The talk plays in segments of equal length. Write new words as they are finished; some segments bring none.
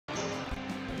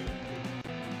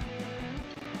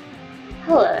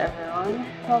Hello everyone,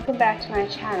 welcome back to my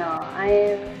channel. I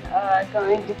am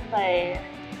going to play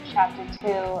Chapter 2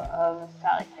 of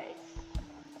Sally Face.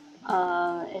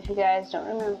 If you guys don't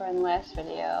remember in the last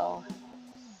video,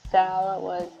 Sal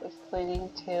was explaining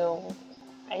to,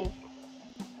 I'm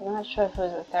not sure if it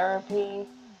was a therapy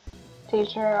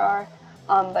teacher or,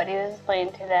 but he was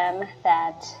explaining to them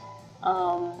that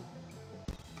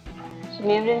she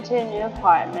moved into a new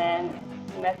apartment,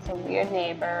 met some weird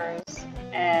neighbors,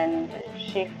 and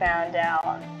she found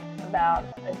out about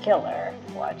a killer,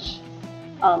 which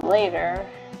later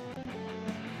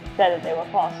said that they were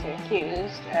falsely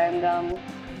accused, and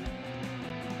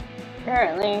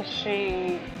apparently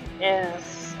she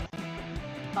is,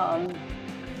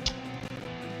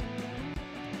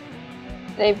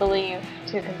 they believe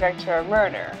to convict her of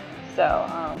murder.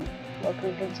 So, we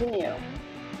can continue.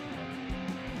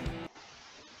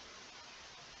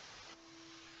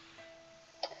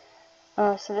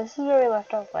 So this is where we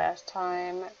left off last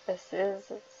time. This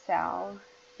is Sal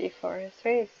before his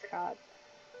face got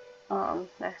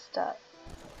messed up.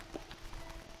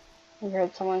 We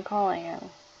heard someone calling him.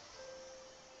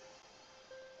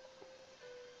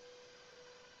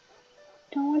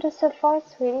 Don't want to sit far,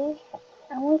 sweetie.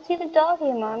 I want to see the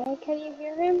doggy, Mommy. Can you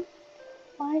hear him?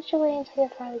 Why don't you wait until your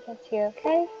father gets here,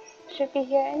 okay? Should be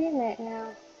here any minute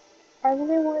now. I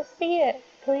really want to see it.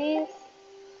 Please?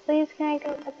 Please, can I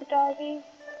go pet the doggy?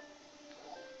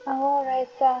 Oh, alright,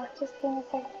 Sal. Just give me a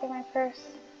second to get my purse,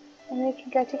 and we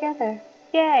can go together.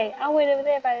 Yay! I'll wait over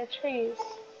there by the trees.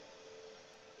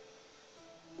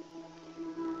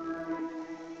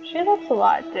 She looks a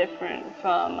lot different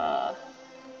from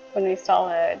when we saw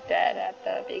her dead at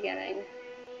the beginning.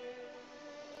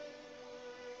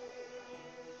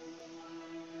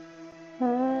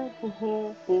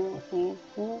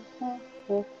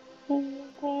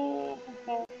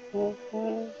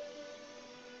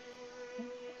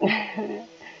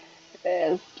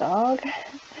 There's dog.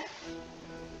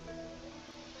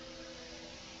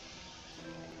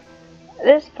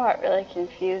 This part really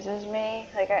confuses me.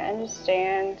 Like, I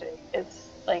understand it's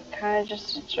like kind of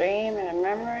just a dream and a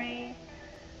memory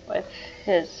with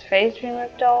his face being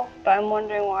ripped off, but I'm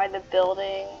wondering why the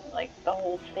building, like the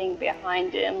whole thing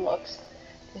behind him, looks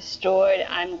destroyed.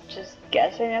 I'm just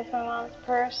guessing that's my mom's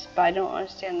purse, but I don't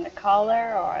understand the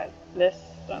color or this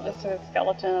sort of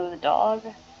skeleton of the dog.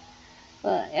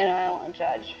 But, I don't want to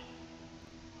judge.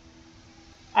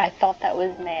 I thought that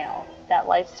was mail. That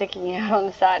light sticking out on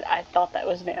the side, I thought that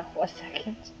was mail for a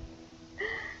second.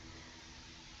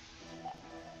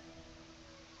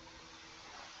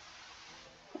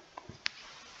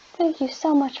 Thank you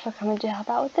so much for coming to help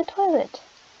out with the toilet.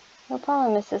 No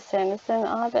problem, Mrs. Sanderson.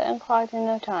 I'll have it unclogged in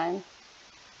no time.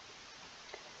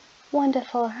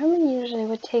 Wonderful. Herman usually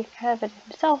would take care of it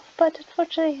himself, but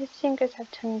unfortunately his fingers have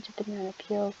turned into banana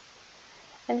peels.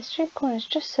 And the street corner is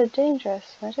just so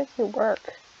dangerous. Where does he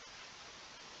work?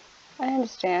 I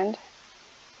understand.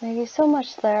 Thank you so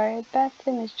much, Larry. The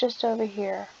bathroom is just over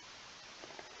here.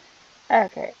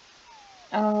 Okay.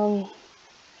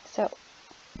 So,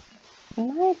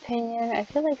 in my opinion, I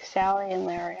feel like Sally and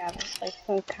Larry have like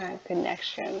some kind of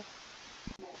connection.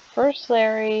 First,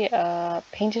 Larry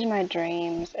painted my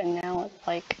dreams, and now it's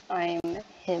like I'm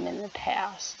him in the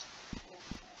past.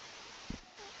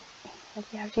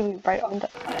 You have to be right on the.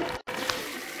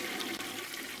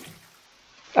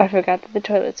 I forgot that the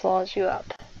toilet swallows you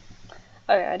up.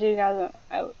 Okay,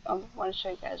 I want to show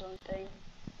you guys one thing.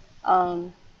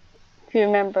 If you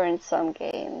remember in some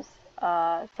games,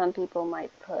 some people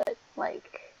might put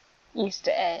like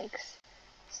Easter eggs.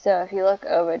 So if you look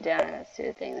over down in that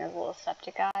suit thing, there's a little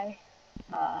Septiceye.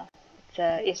 It's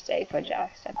a Easter egg for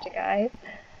Jacksepticeye.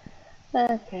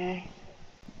 Okay.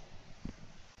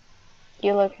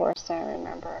 You look worse than I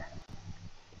remember.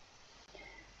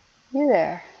 You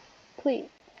there? Please.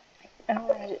 I don't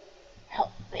want to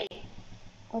help me.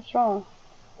 What's wrong?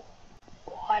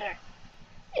 Water.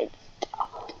 It's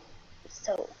stopped.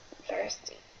 So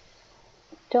thirsty.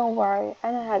 Don't worry. I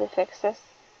know how to fix this.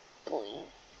 Please.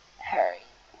 Hurry.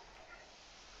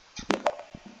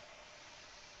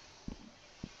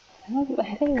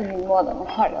 I think you need more than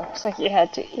water. Looks like you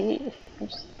had to eat.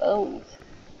 Just bones.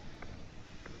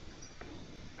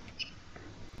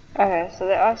 Okay, so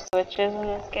there are switches in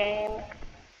this game,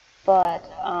 but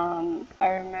I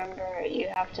remember you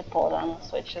have to pull down the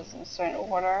switches in a certain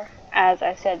order. As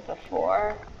I said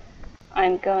before,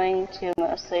 I'm going to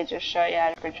mostly just show you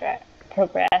how to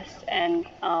progress, and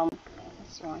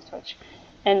that's the wrong switch.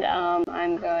 And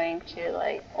I'm going to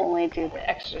like only do the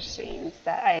extra scenes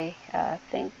that I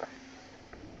think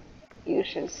you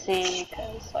should see,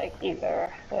 because like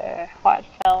either they're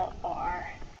heartfelt or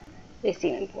they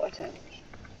seem important.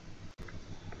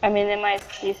 I mean, there might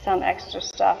be some extra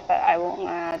stuff that I won't know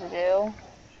how to do.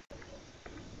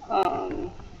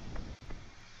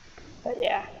 But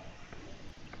yeah.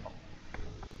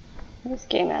 This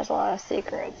game has a lot of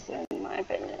secrets, in my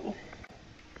opinion.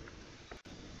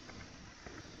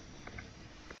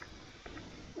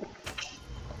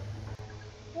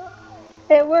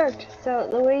 It worked. So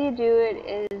the way you do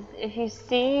it is, if you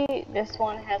see this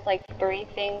one has like 3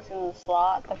 things in the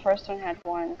slot, the first one had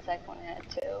 1, the second one had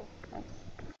 2. That's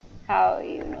how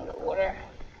you know the order.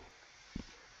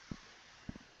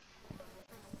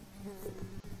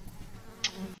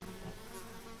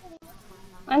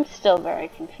 I'm still very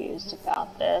confused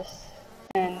about this,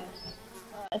 and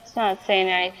it's not saying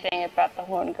anything about the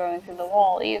horn going through the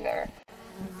wall either.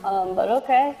 But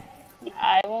okay,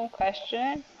 I won't question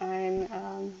it.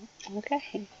 I'm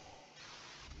okay.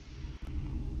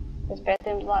 This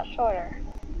bathroom's a lot shorter.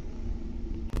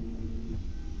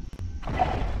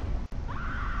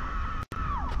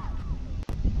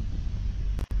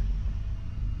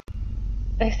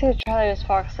 They say Charlie was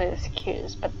Foxley is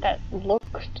cutest, but that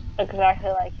looked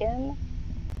exactly like him.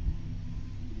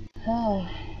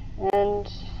 And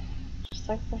just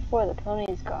like before, the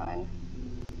pony's gone.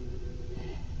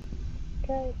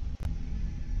 Okay.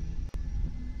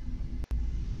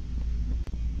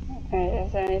 Alright,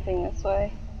 is there anything this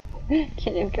way? Can't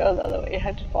even go the other way, you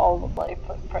have to follow the bloody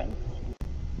footprints.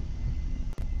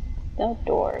 No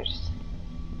doors.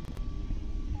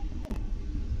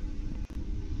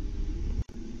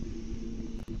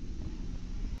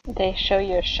 They show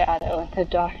your shadow in the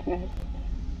darkness.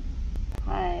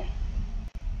 Hi.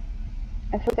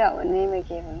 I forgot what name I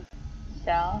gave him.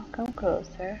 Sal, come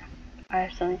closer. I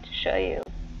have something to show you.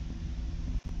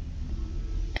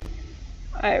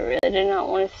 I really did not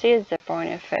want to see a zipper on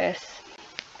your face.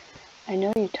 I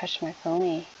know you touched my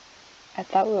pony. I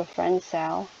thought we were friends,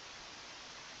 Sal.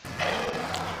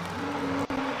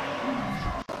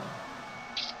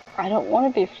 I don't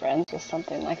want to be friends with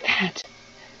something like that.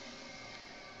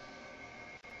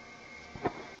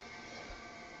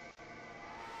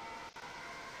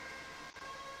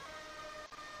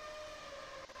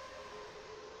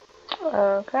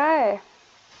 Okay.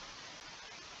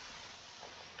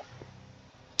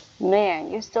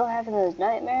 Man, you still having those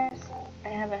nightmares? I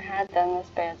haven't had them this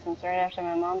bad since right after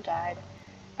my mom died.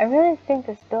 I really think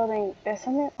this building, there's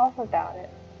something off about it.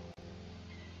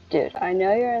 Dude, I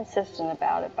know you're insistent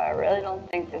about it, but I really don't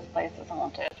think this place is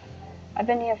haunted. I've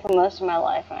been here for most of my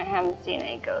life and I haven't seen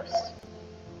any ghosts.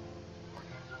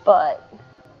 But,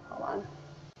 hold on.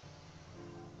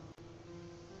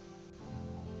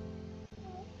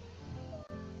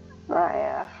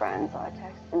 My friends are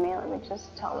texting me, let me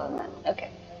just tell them that.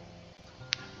 Okay.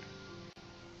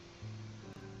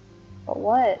 But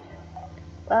what?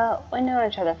 Well, we know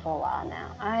each other for a while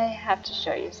now. I have to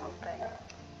show you something.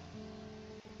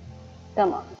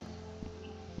 Come on.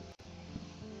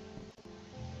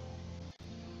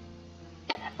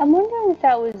 I'm wondering if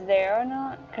that was there or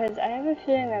not, because I have a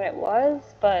feeling that it was,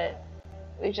 but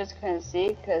we just couldn't see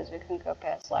because we couldn't go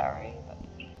past Larry, but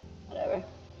whatever.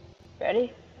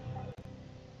 Ready?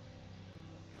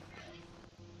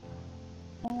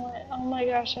 Oh my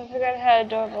gosh, I forgot how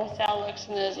adorable Sal looks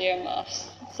in those earmuffs.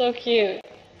 So cute.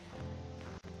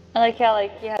 I like how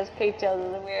he has pigtails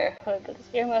in the mirror, but his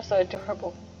earmuffs are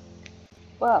adorable.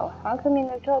 Whoa, how come you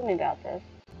never told me about this?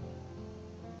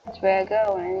 It's where I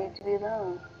go when I need to be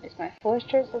alone. It's my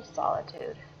fortress of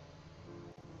solitude.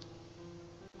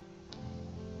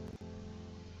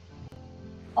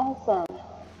 Awesome.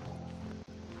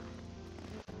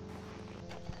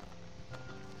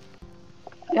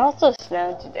 It also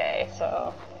snowed today,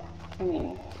 so, I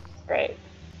mean, it's great.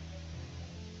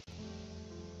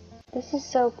 This is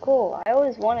so cool. I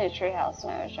always wanted a treehouse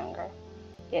when I was younger.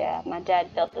 Yeah, my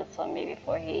dad built this on me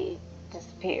before he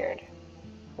disappeared.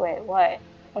 Wait, what?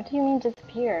 What do you mean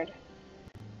disappeared?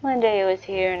 One day he was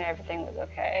here and everything was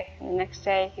okay. And the next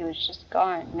day he was just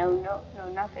gone. No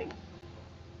nothing.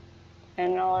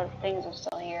 And all of the things are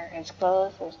still here. His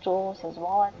clothes, his tools, his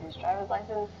wallet, his driver's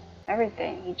license,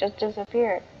 everything. He just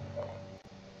disappeared.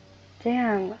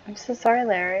 Damn, I'm so sorry,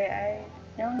 Larry. I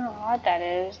don't know how odd that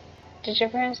is. Did your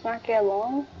parents not get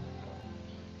along?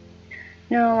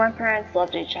 No, my parents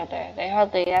loved each other. They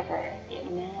hardly even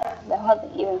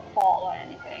fought or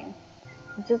anything.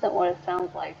 This isn't what it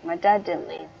sounds like. My dad didn't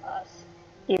leave us.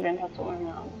 Even if that's what my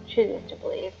mom chooses to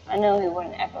believe. I know he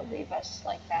wouldn't ever leave us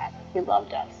like that. He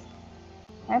loved us.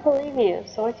 I believe you.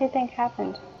 So what do you think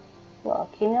happened? Look,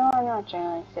 you know I'm not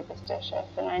generally superstitious,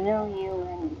 and I know you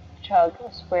and Chug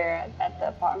swear that the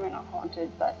apartment are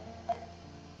haunted, but I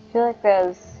feel like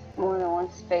there's more than one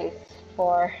space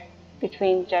for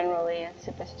between generally and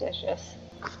superstitious.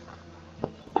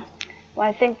 Well,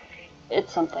 I think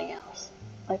it's something else.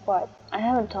 Like what? I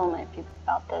haven't told my people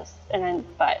about this,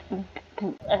 but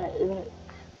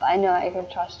I know I can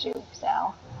trust you,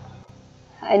 Sal.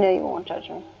 I know you won't judge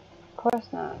me. Of course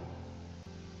not.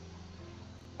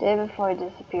 The day before he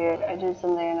disappeared, I did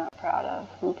something I'm not proud of.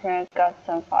 My parents got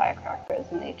some firecrackers,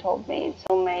 and they told me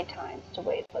so many times to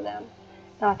wait for them,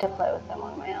 not to play with them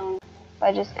on my own. But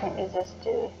I just couldn't resist,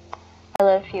 dude. I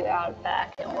let a few out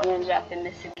back, and one ended up in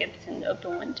Mr. Gibson's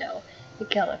open window. He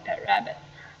killed a pet rabbit.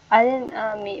 I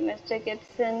didn't meet Mr.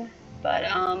 Gibson, but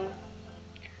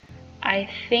I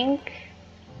think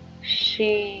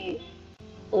she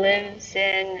lives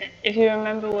in. If you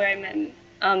remember where I met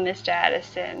Mr.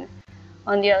 Addison,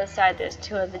 on the other side there's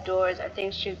two other doors. I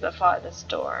think she's the farthest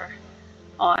door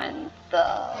on the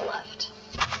left.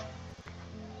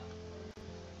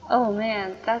 Oh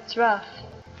man, that's rough.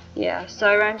 Yeah, so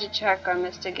I ran to check on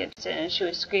Mr. Gibson, and she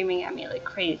was screaming at me like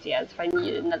crazy, as if I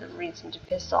needed another reason to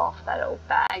piss off that old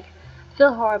bag. I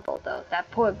feel horrible, though, that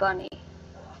poor bunny.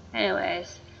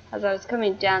 Anyways, as I was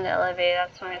coming down the elevator,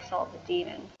 that's when I saw the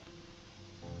demon.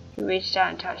 He reached out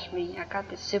and touched me. I got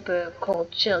this super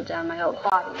cold chill down my whole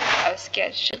body. I was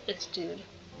scared shitless, dude.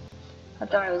 I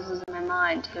thought I was losing my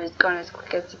mind. He was gone as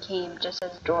quick as he came, just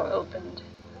as the door opened.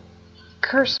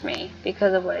 Cursed me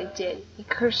because of what I did. He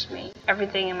cursed me.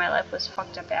 Everything in my life was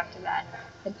fucked up after that.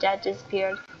 My dad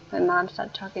disappeared. My mom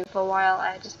stopped talking for a while.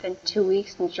 I had to spend 2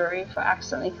 weeks in jury for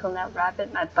accidentally killing that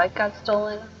rabbit. My bike got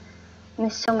stolen. I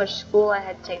missed so much school. I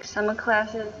had to take summer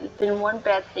classes. It's been one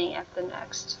bad thing after the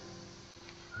next.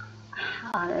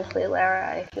 Honestly,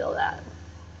 Lara, I feel that.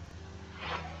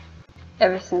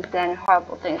 Ever since then,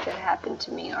 horrible things have happened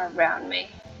to me or around me.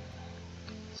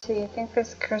 So you think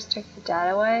this curse took your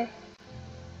dad away?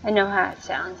 I know how it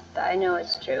sounds, but I know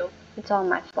it's true. It's all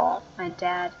my fault. My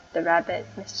dad, the rabbit,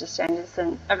 Mr.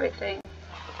 Sanderson, everything.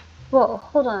 Whoa,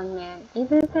 hold on, man.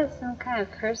 Even if there's some kind of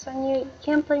curse on you, you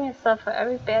can't blame yourself for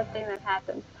every bad thing that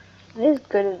happens. It is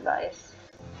good advice.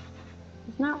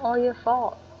 It's not all your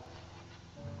fault.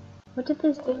 What did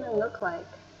this demon look like?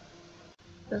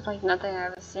 It was like nothing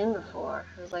I've ever seen before.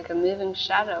 It was like a moving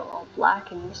shadow, all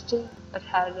black and misty, but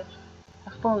had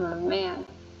a form of a man.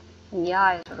 And the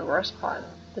eyes were the worst part.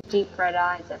 The deep red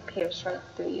eyes that pierced right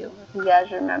through you. You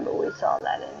guys remember we saw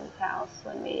that in his house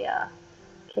when we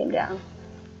came down.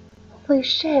 Holy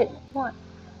shit, what?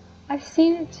 I've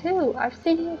seen it too. I've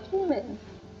seen a demon.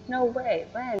 No way,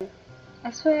 when?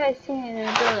 I swear I've seen it in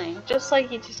a building, just like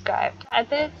you described. I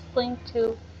bet it's linked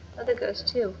to other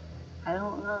ghosts too. I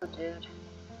don't know, dude.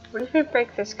 What if we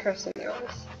break this curse of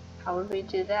yours? How would we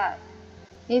do that?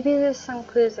 Maybe there's some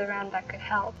clues around that could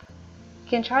help. We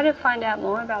can try to find out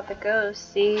more about the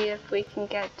ghost, see if we can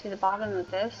get to the bottom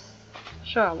of this.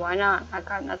 Sure, why not? I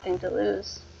got nothing to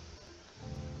lose.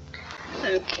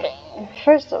 Okay,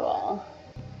 first of all,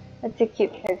 that's a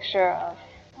cute picture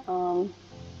of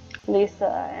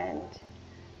Lisa and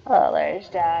Larry's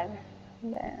dad.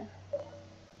 There.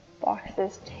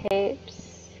 Boxes,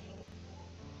 tapes.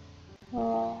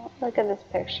 Oh, look at this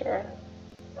picture.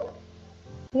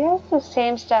 He has the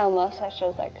same style mustache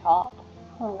as that cop.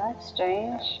 Oh, that's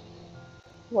strange.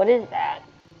 What is that?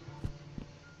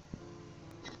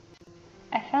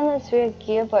 I found this weird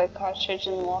Game Boy cartridge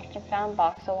in the lost and found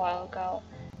box a while ago.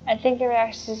 I think it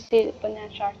reacts to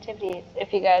supernatural activities,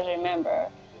 if you guys remember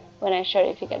when I showed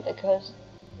you if you get the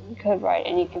code right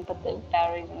and you can put the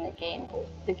batteries in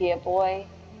the Game Boy,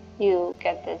 you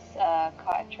get this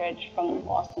cartridge from the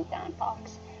lost and found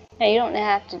box. Now you don't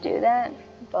have to do that,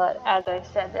 but as I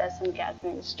said, there's some gaps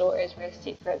in the stories where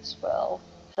secrets will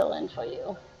fill in for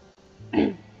you.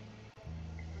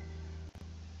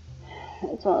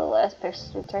 It's one of the last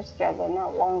pictures we took together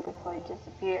not long before he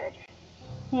disappeared.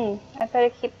 I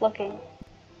better keep looking.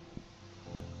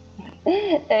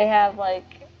 They have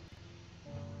like,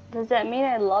 does that mean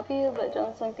I love you? But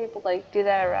don't some people like do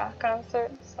that at rock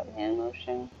concerts? Like hand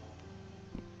motion?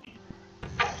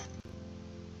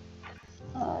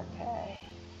 Okay.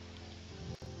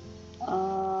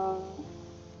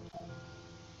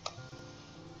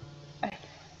 I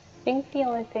think the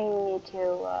only thing we need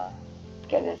to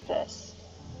get is this.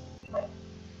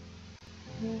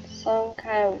 Some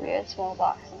kind of weird small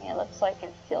box in here. Looks like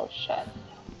it's sealed shut.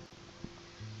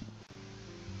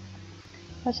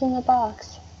 What's in the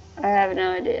box? I have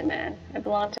no idea, man. It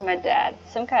belonged to my dad.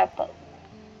 Some kind of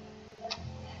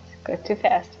go too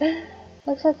fast.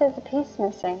 Looks like there's a piece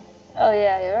missing. Oh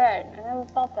yeah, you're right. I never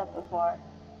felt that before.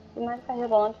 You mind if I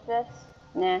hold on to this?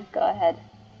 Nah, go ahead.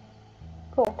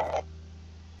 Cool.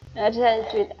 I just had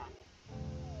to do that.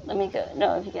 Let me go.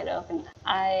 No, if you get it open.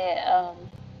 I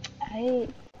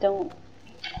don't.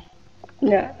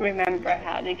 not remember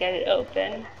how to get it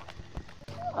open.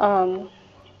 I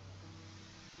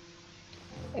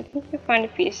think we find a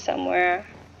piece somewhere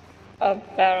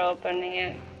about opening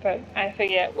it, but I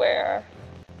forget where.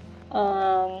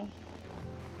 So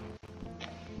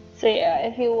yeah,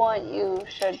 if you want, you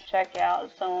should check out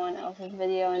someone else's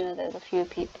video. I know there's a few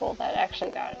people that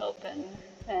actually got it open,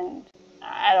 and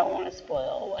I don't want to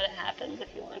spoil what happens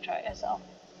if you want to try it yourself.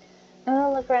 I'm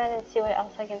gonna look around and see what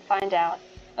else I can find out.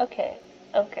 Okay,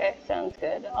 sounds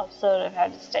good. I'll sort of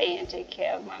have to stay and take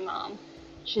care of my mom.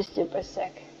 She's super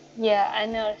sick. Yeah, I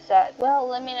noticed that. Well,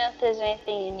 let me know if there's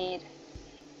anything you need.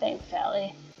 Thanks,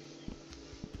 Sally.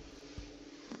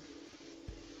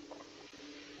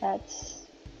 That's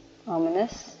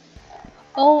ominous.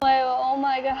 Oh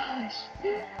my gosh.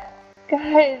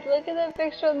 Guys, look at that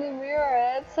picture in the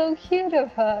mirror. That's so cute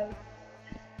of her.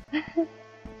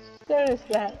 Just noticed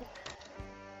that.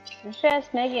 I should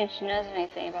ask Maggie if she knows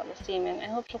anything about this demon. I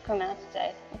hope she'll come out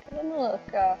today. Okay, let me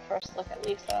first look at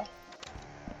Lisa.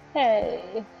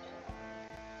 Hey.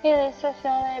 Hey Lisa,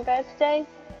 feeling any better today?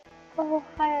 Oh,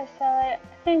 hi Sally. I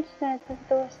think tonight is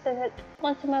the worst of it.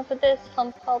 Once I'm over this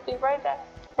hump, I'll be right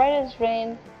as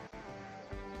rain.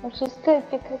 Which is good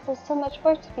because there's so much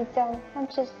work to be done. I'm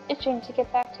just itching to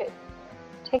get back to it.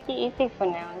 Take it easy for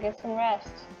now and get some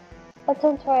rest. But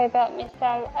don't worry about me,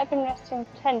 Sally. I've been resting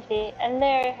plenty, and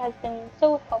Larry has been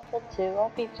so helpful too.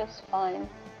 I'll be just fine.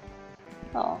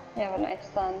 Oh, you have a nice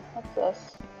son. What's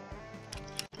this?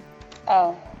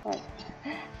 Oh,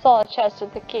 saw a chest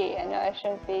with the key. I know I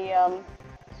shouldn't be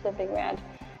slipping around.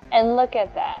 And look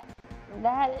at that.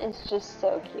 That is just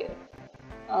so cute.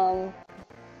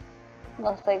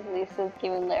 Looks like Lisa's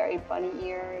giving Larry bunny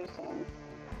ears, and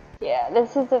yeah,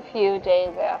 this is a few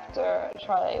days after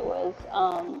Charlie was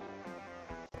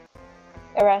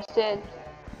arrested,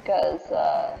 because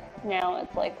now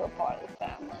it's like we're part of the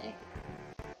family.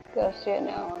 Ghost here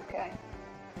now, okay.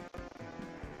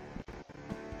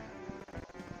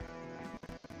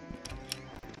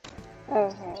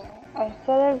 Okay, I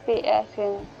said I'd be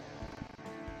asking.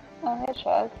 Oh, hey,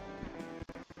 Chug.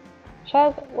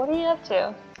 Chug, what are you up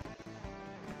to?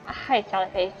 Hi,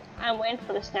 Sallyface. I'm waiting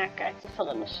for the snack guy to fill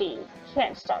the machine.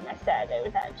 Can't start my Saturday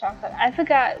without chocolate. I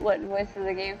forgot what voices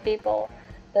I gave people,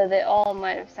 though they all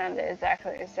might have sounded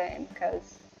exactly the same,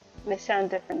 because they sound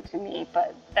different to me,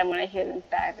 but then when I hear them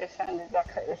back, they sound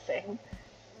exactly the same.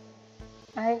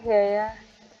 I hear ya.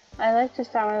 I like to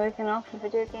start my weekend off with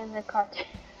video games and cartoons.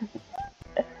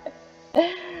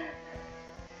 Did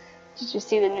you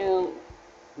see the new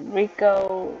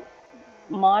Rico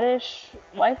Modish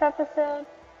wife episode?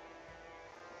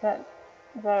 Is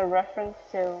that a reference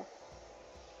to?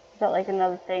 Is that like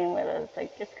another thing where it's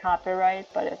like it's copyright,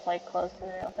 but it's like close to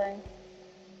the real thing?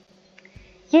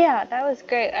 Yeah, that was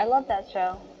great. I love that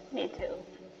show. Me too.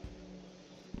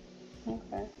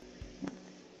 Okay.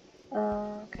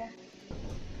 Okay.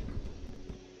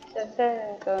 So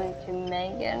I'm going to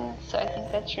Megan. So I think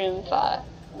that's room 5.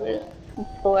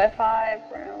 Floor 5,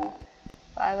 room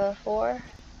 504.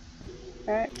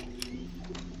 Alright.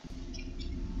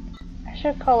 I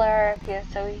should call Eric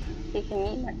so he can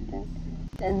meet Martin.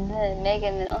 And then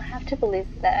Megan, then I'll have to believe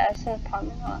that Addison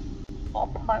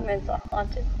apartments are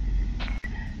haunted.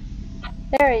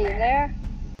 There, are you there?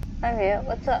 I'm here.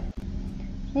 What's up?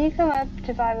 Can you come up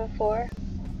to 504?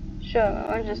 Sure,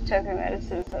 my mom just took her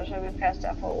medicine, so she'll be passed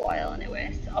out for a while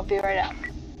anyway, so I'll be right out.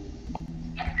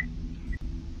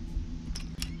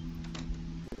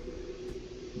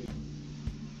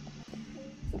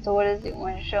 So what does it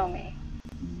want to show me?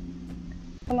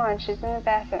 Come on, she's in the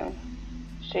bathroom.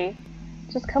 She?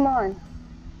 Just come on.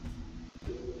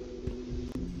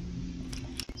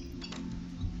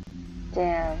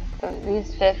 Damn,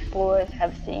 these 5th floors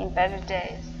have seen better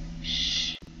days.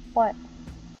 Shh. What?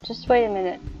 Just wait a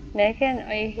minute. Megan,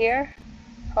 are you here?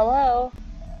 Hello?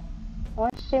 I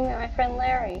want you to meet my friend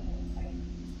Larry.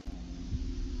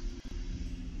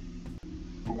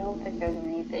 I don't think there's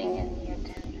anything in here,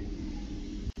 dude.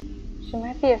 She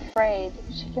might be afraid.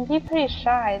 She can be pretty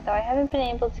shy, though I haven't been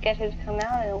able to get her to come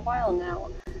out in a while now.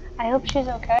 I hope she's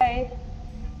okay.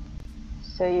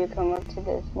 So you come up to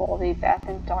this moldy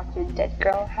bathroom and talk to a dead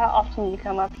girl? How often do you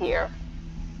come up here?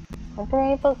 I've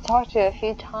been able to talk to her a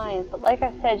few times, but like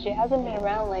I said, she hasn't been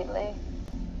around lately.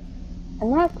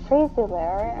 I'm not crazy,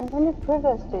 Larry. I'm going to prove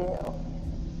this to you.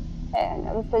 Hey, I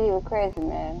never said you were crazy,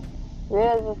 man.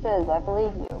 Weird as this is, I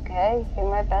believe you, okay? You're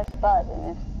my best bud,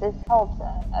 and if this helps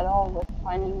at all with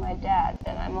finding my dad,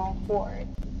 then I'm all for it.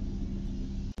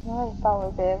 I never thought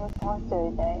we'd be able to talk to her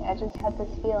today. I just had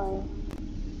this feeling.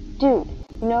 Dude,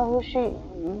 you know who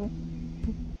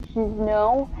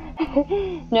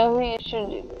know who you should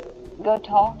go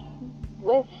talk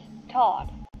with Todd.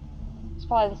 He's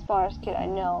probably the smartest kid I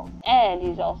know, and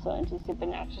he's also into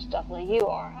supernatural stuff like you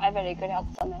are. I bet he could help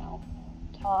somehow.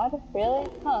 Todd? Really?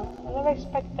 Huh. I never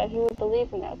expected that he would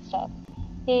believe in that stuff.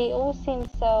 He always seems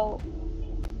so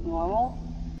normal?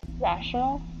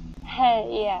 Rational?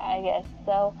 Yeah, I guess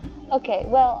so. Okay,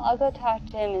 well, I'll go talk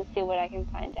to him and see what I can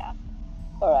find out.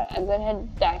 Alright, I'm gonna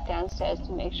head back downstairs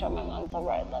to make sure my mom's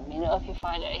alright. Let me know if you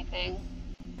find anything.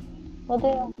 Will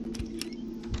do.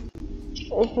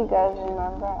 If you guys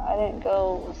remember, I didn't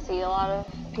go see a lot of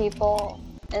people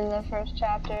in the first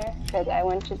chapter because I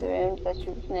went to the rooms that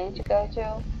you need to go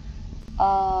to.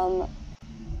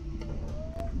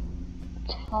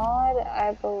 Todd,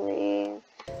 I believe,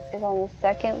 is on the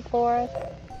second floor,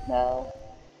 though,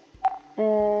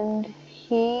 and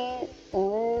he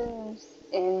lives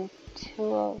in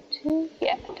 202.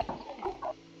 Yeah,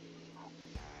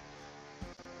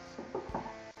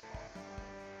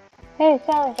 hey,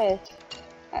 Sallyface.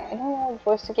 I don't know what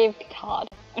voice to give Todd.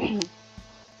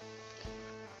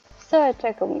 So it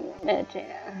took a minute to,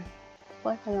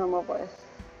 like a normal voice.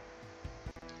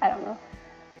 I don't know.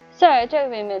 Sorry, it took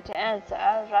me a minute to answer.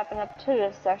 I was wrapping up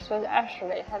Tutor sex with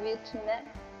Ashley. Have you two met?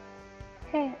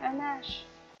 Hey, I'm Ash.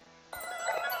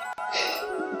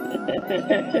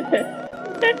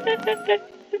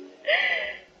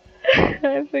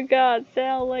 I forgot.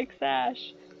 Sal likes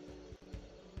Ash.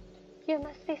 You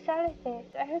must be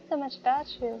Sallyface. I heard so much about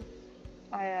you.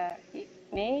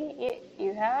 Me?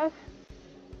 You have?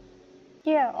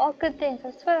 Yeah, all good things,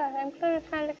 I swear. I'm glad I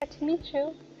finally got to meet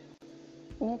you.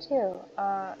 Me too.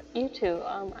 You too.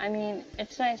 I mean,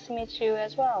 it's nice to meet you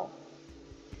as well.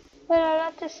 Well, I'd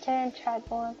love to stay and chat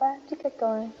more, but I have to get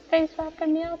going. Thanks for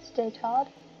helping me out today, Todd.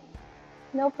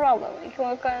 No problem. We can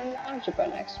work on algebra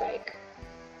next week.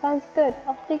 Sounds good.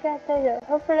 I'll see you guys later.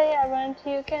 Hopefully I run into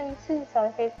you again soon,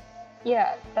 Sallyface.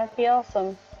 Yeah, that'd be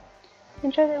awesome.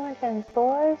 Enjoy the weekend,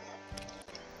 boys.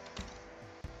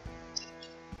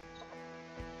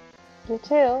 You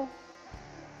too.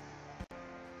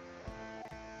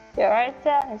 You alright,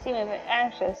 Sal? I seem a bit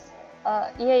anxious.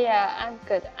 Yeah, I'm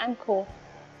good. I'm cool.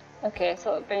 Okay,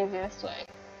 so it brings you this way.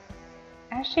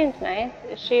 Ashley's nice.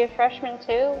 Is she a freshman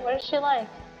too? What is she like?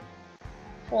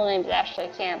 Full name's Ashley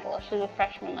Campbell. She's a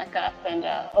freshman like us and,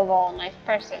 overall a nice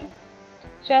person.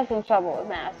 She has some trouble with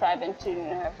math, so I've been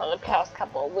tutoring her for the past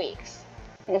couple of weeks.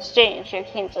 In exchange, she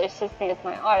occasionally assists me with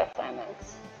my art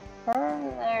assignments. Her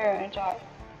and art.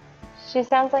 She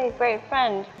sounds like a great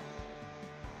friend.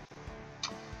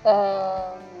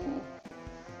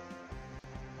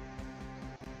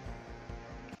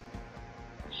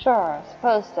 Sure, I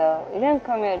suppose so. You didn't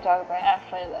come here to talk about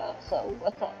Ashley though, so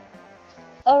what's up?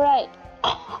 Alright.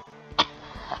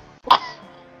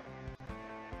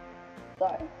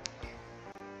 Sorry.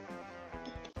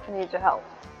 I need your help.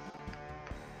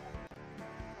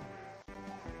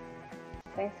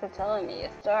 Thanks for telling me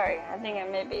your story. I think I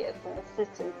may be some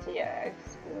assistance to your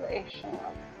exploration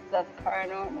of the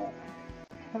paranormal.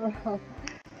 I don't know.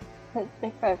 It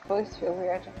makes my voice feel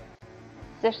weird.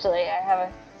 Especially, I have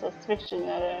a suspicion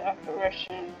that an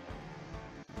apparition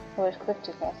was clicked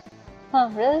across. Huh,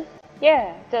 really?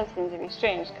 Yeah, it does seem to be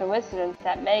strange coincidence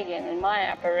that Megan and my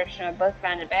apparition are both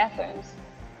found in bathrooms.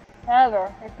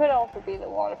 However, it could also be the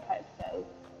water pipes that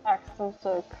act some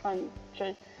sort of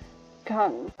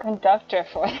conductor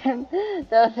for them.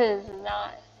 Though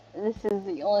this is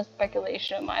the only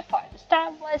speculation on my part.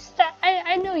 Stop,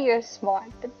 I know you're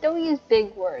smart, but don't use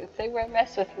big words. They won't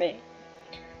mess with me.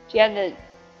 Do you have the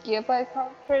gearboy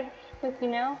cartridge with you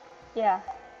now? Yeah,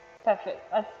 perfect.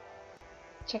 Let's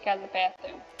check out the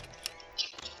bathroom.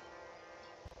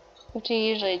 What do you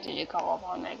usually do to call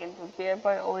upon Megan? Does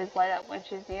gearboy always light up when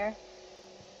she's near?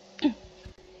 It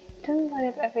doesn't light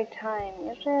up every time.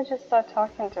 Usually I just start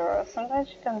talking to her. Sometimes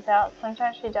she comes out,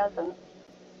 sometimes she doesn't.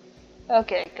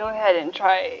 Okay, go ahead and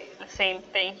try the same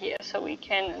thing here so we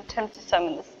can attempt to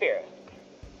summon the spirit.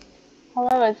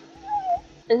 Hello, is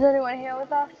anyone here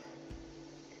with us?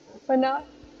 We're not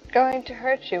going to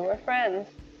hurt you, we're friends.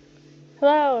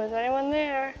 Hello, is anyone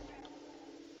there?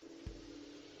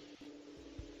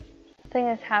 Something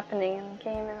is happening and the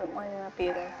game isn't lighting up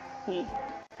either. I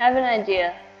have an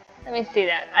idea. Let me see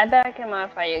that. I bet I can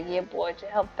modify your gear board to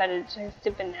help better detect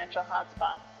supernatural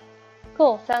hotspots.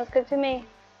 Cool, sounds good to me.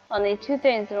 I'll need two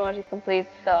things in order to complete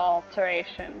the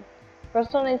alteration.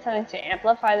 First, I'll need something to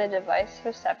amplify the device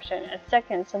reception, and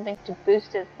second, something to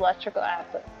boost its electrical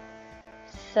output.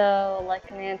 So, like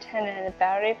an antenna and a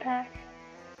battery pack?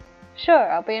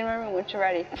 Sure, I'll be in my room when you're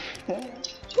ready.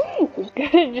 You could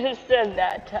have just said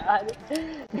that, Todd.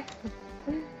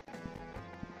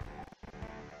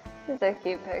 These are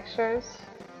cute pictures.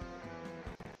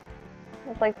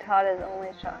 It's like Todd is only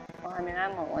child. Well, I mean,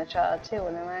 I'm only child too,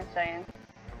 what am I saying?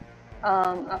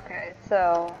 Okay,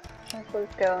 so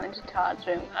let's go into Todd's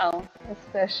room. Oh, it's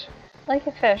fish. Like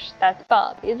a fish, that's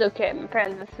Bob. He's okay. My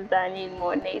parents said that I need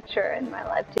more nature in my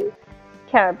life to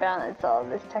counterbalance all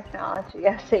this technology.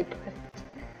 I say, but it's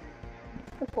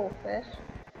a cool fish.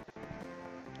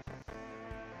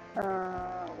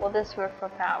 Will this work for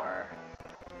power?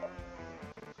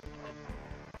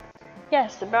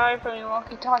 Yes, the battery from your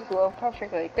walkie-talkie will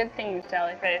perfectly. Good thing,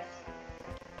 Sally Face.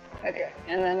 Okay,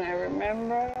 and then I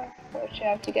remember what you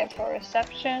have to get for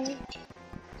reception.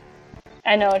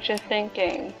 I know what you're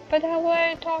thinking, but how will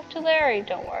I talk to Larry?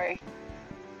 Don't worry.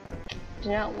 Do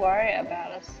not worry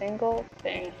about a single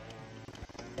thing.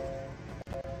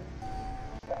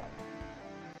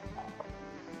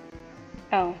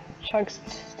 Oh, Chuck's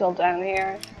still down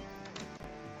here.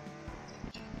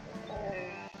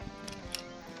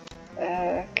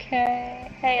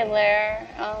 Okay. Hey, Lair.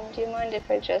 Do you mind if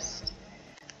I just...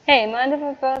 Hey, mind if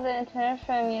I borrow the antenna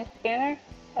from your scanner?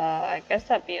 I guess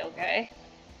that'd be okay.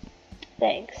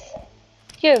 Thanks.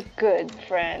 You're a good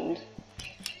friend.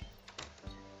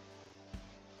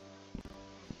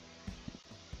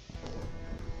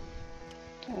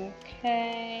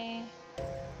 Okay.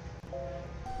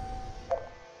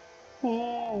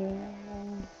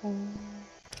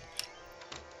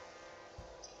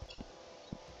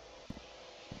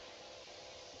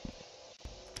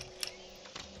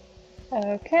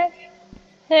 Okay.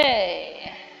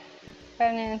 Hey.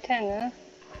 Got an antenna.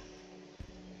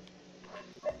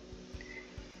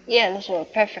 Yeah, this will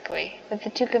work perfectly. With the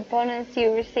two components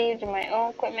you received in my own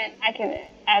equipment, I can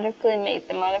adequately make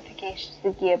the modifications to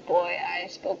the Gear Boy I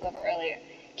spoke of earlier.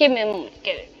 Give me a moment to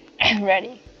get it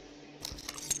ready.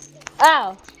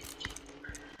 Ow!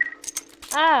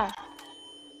 Ah!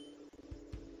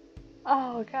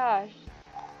 Oh gosh.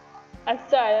 I'm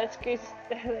sorry, that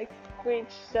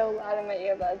screeched so loud in my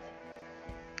earbuds.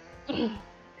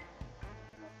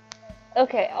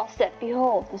 Okay, all set.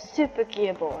 Behold, the Super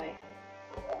Gear Boy.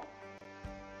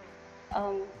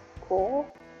 Cool.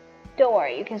 Don't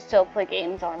worry, you can still play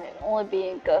games on it, only be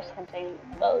in ghost hunting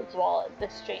modes while the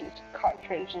strange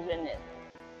cartridge is in it.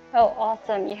 Oh,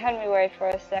 awesome. You had me worried for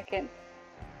a second.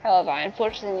 However, I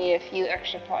unfortunately need a few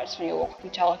extra parts from your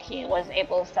walkie-talkie and wasn't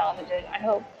able to salvage it. I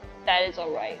hope that is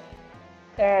alright.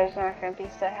 Sarah's not going to be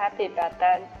so happy about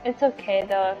that. It's okay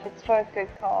though if it's for a good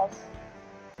cause.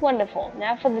 Wonderful.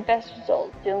 Now for the best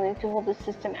result, you'll need to hold the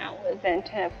system out with the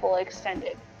antenna fully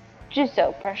extended. To do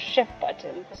so, press shift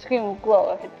button. The screen will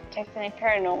glow if it detects any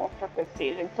paranormal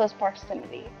frequencies in close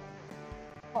proximity.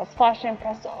 While splashing,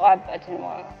 press the odd button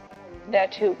while there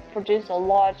to produce a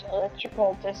large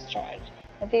electrical discharge.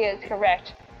 If the is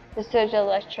correct, the surge of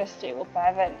electricity will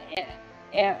provide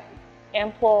an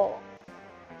ample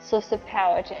source of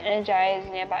power to energize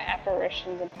nearby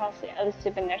apparitions and possibly other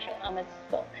supernatural elements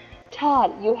as well.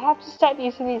 Todd, you have to stop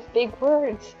using these big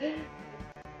words.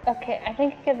 Okay, I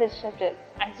think I get this shifted.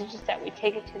 I suggest that we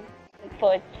take it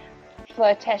for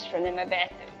a test run in my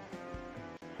bathroom.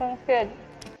 Sounds good.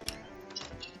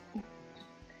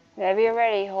 Whenever you're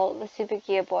ready, hold the Super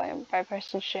Gear Boy by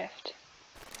pressing shift.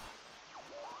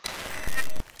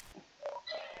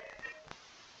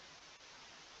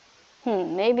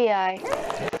 Maybe I...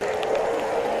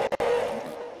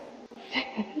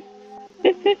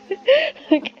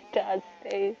 Look at Todd's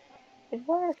face. It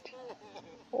worked.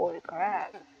 Holy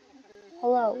crap.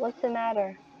 Hello, what's the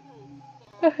matter?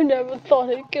 I never thought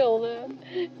I'd kill them.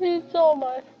 It's all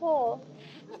my fault.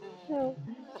 No.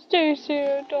 Stacy,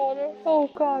 your daughter. Oh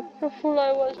God, what a fool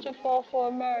I was to fall for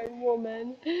a married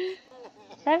woman.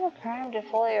 It's never a crime to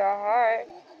follow your heart.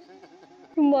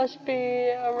 You must be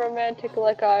a romantic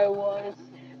like I was.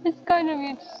 It's kind of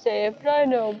you to say it, but I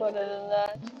know better than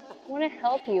that. I want to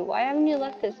help you. Why haven't you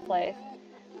left this place?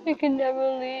 I can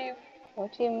never leave.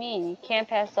 What do you mean? You can't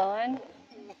pass on?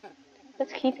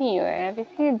 What's keeping you here? Have you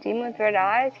seen a demon with red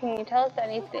eyes? Can you tell us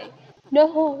anything?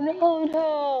 No, no,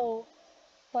 no!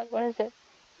 What is it?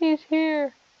 He's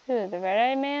here. Who, the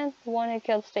red-eyed man? The one who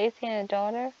killed Stacy and her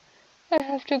daughter? I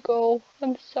have to go.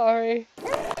 I'm sorry.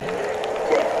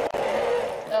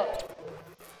 Oh.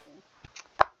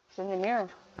 It's in the mirror.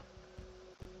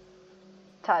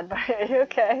 Todd, are you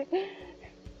okay?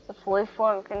 It's a fully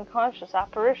formed, unconscious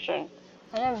apparition.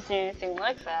 I've never seen anything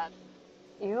like that.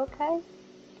 Are you okay?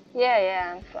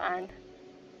 Yeah, I'm fine.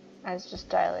 I was just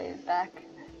dilated back.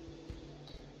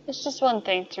 It's just one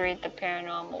thing to read the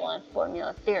paranormal and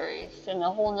formula theories, and a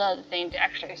whole nother thing to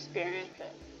actually experience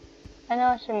it. I know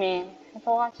what you mean. It's a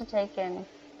lot to take in.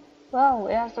 Well,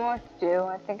 we have some work to do.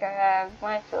 I think I have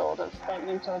my field of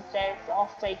study until today, so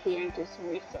I'll stay here and do some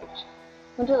research.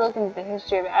 I went to look into the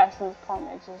history of Addison's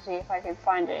apartment to see if I could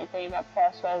find anything about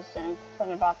past residents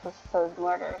and about the supposed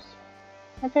murders.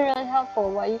 That'd be really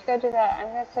helpful. While you go do that, I'm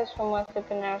gonna search for more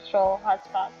supernatural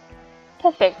hotspots.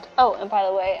 Perfect. Oh, and by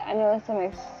the way, I noticed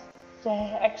some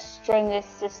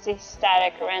extraneously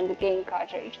static around the game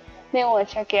cartridge. May want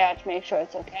to check it out to make sure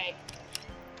it's okay.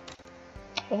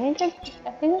 I think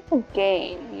it's a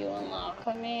game you unlock.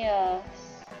 Let me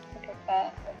look at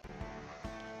that.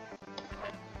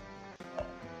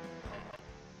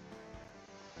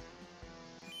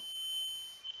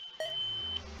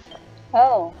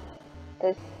 Oh,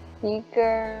 the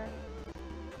Seeker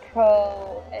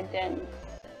Pro Edens.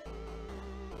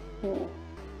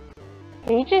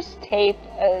 Can you just tape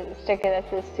a sticker that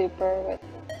says super with?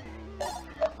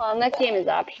 That game is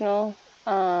optional.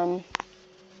 I'm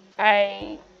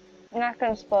not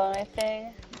gonna spoil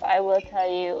anything, but I will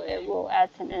tell you it will add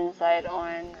some insight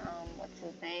on what's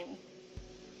his name?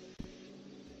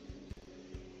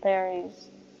 Larry's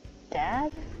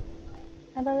dad,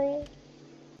 I believe.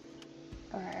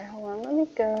 Alright, hold on, let me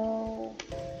go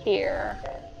here.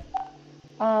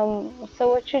 So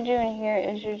what you're doing here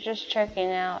is you're just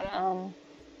checking out,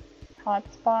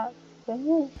 hotspots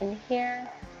in here.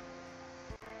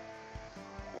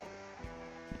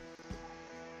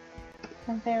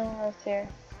 Something else here.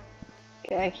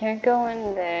 Okay, I can't go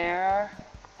in there.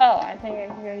 Oh, I think I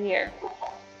can go here.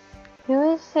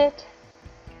 Who is it?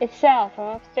 It's Sal from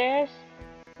upstairs.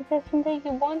 Is there something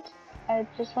you want? I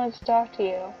just wanted to talk to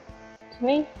you. To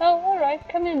me? Oh, alright,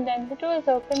 come in then. The door's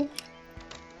open.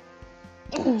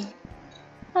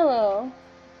 Hello.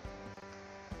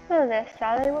 Hello there,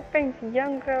 Sally. What brings a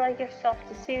young girl like yourself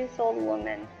to see this old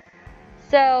woman?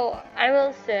 So, I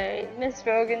will say, Miss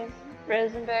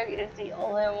Rosenberg is the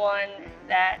only one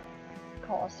that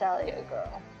calls Sally a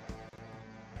girl.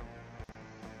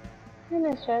 Hey,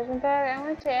 Miss Rosenberg, I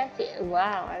want to ask you.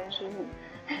 Wow, I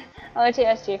want to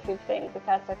ask you a few things, if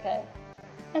that's okay.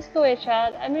 Ask away,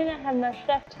 child. I may not have much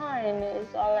left time.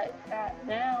 Is all right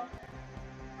now.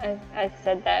 I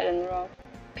said that in the wrong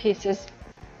pieces.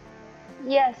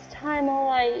 Yes, time all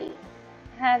I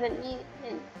haven't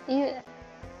eaten.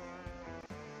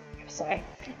 Sorry.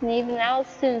 And even now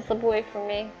soon slip away from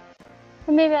me.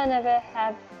 Or maybe I'll never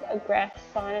have a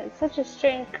grasp on it. It's such a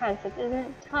strange concept, isn't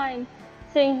it? Time,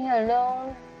 sitting here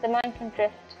alone, the mind can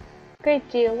drift a great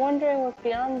deal, wondering what's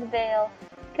beyond the veil.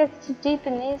 Gets too deep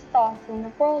in these thoughts, and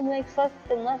the world makes less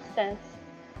and less sense.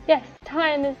 Yes,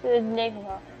 time is an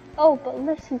enigma. Oh, but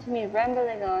listen to me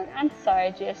rambling on. I'm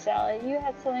sorry, dear Sally. You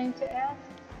had something to ask?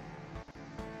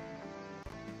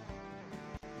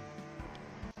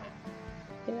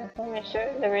 Yeah, let me show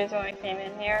you the reason I came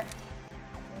in here.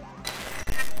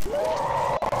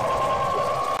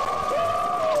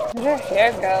 Where'd her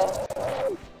hair go?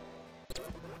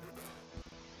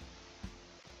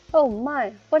 Oh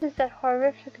my, what is that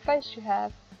horrific device you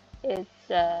have? It's,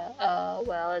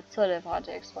 well, it's sort of hard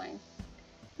to explain.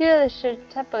 You really should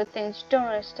tempo things you don't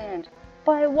understand.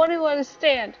 Why, what do you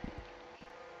understand?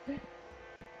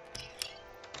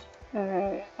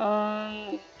 Alright,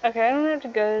 okay, I don't have to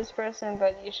go to this person,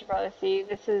 but you should probably see.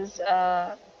 This is,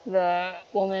 the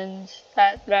woman's,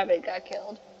 that rabbit got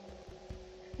killed.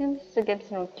 I think Mr.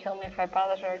 Gibson would kill me if I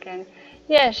bothered her again.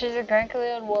 Yeah, she's a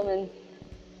crankly old woman.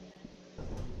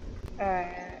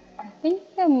 Alright, I think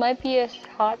there might be a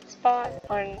hotspot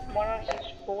on one on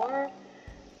each floor.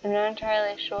 I'm not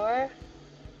entirely sure.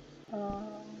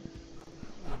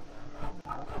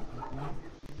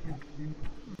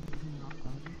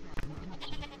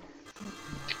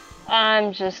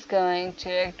 I'm just going to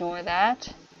ignore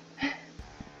that.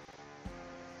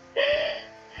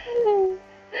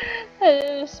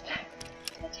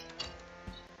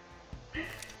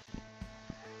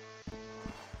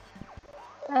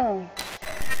 Oh.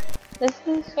 This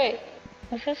is, wait,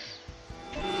 is this?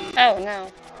 Oh,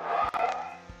 no.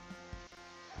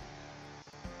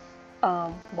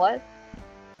 What?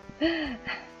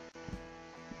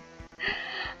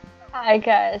 I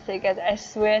gotta say, guys, I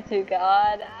swear to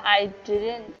God, I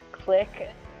didn't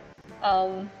click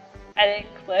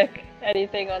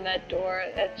anything on that door.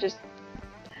 That just,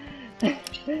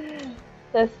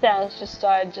 the sounds just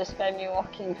started just by me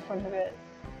walking in front of it.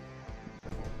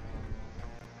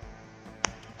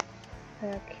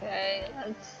 Okay,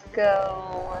 let's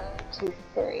go 1, 2,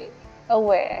 3. Oh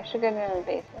wait, I should go to the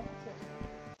basement.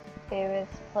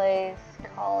 David's place,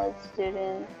 college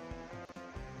student.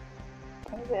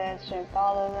 Maybe I shouldn't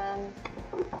bother them.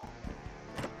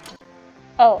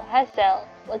 Oh, hi Sal.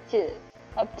 What's you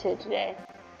up to today?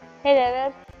 Hey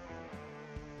David.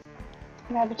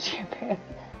 What happened to your parents?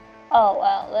 Oh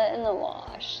well, they're in the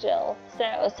wash still.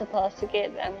 Sarah was supposed to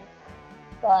get them.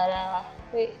 But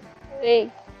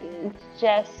we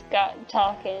just got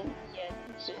talking,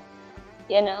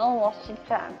 you know, lots of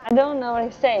time. I don't know what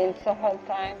he's saying, so hard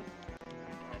time.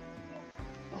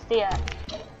 See ya.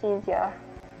 See ya.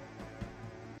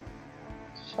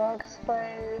 Shark's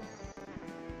place.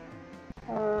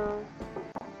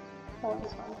 What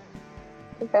was one?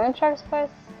 Is that in Shark's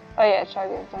place? Oh yeah, Shark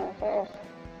is downstairs.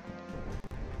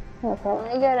 Okay,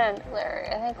 let me go down to Larry.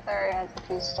 I think Larry has a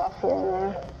few stuff here and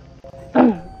there.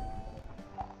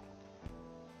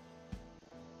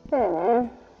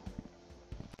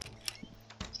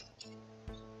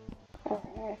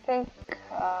 I think,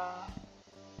 if I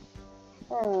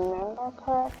remember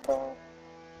correctly,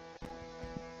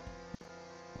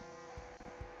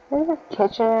 maybe the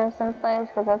kitchen or someplace,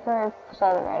 because that's where I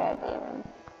saw the red-eyed demon.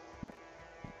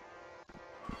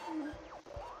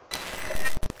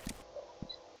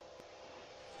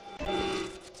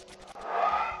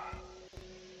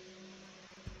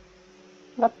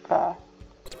 What the?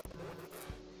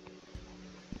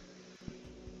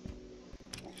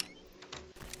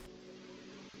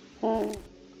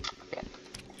 Okay.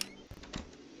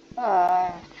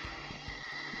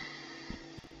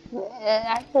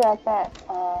 Actually, that's at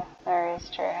Larry's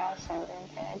treehouse. I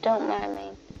don't mind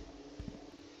me.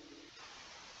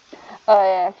 Oh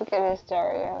yeah, I forget his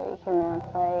stereo. You can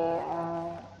play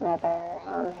another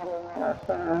heavy metal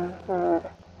song and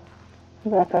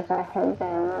look at my head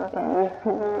down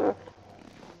again.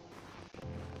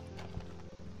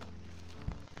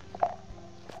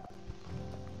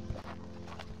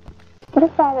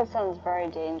 This father sounds very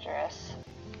dangerous.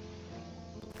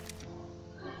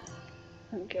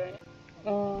 Okay.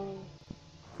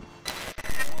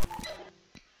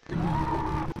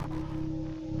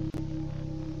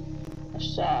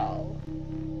 So,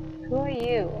 who are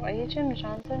you? Are you Jim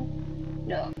Johnson?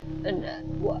 No,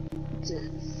 what?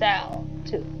 Sal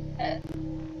to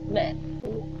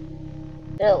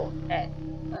ill I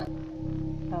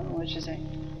don't know what you're saying.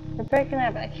 You're breaking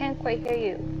up. I can't quite hear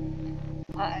you.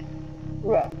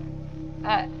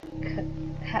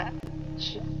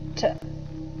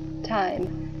 Time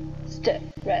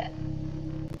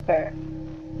for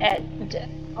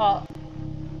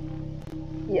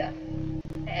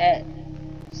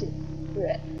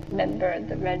yeah, remember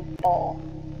the red ball.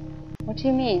 What do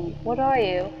you mean? What are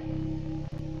you?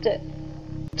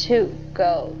 To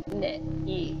go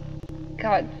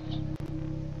God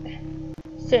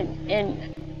sin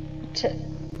in to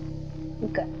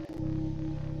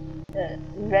the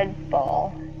red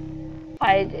ball.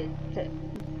 I did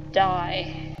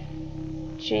die.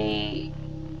 G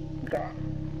girl.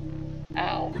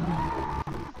 Ow.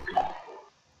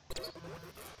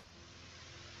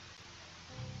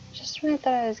 Just when I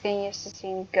thought I was getting used to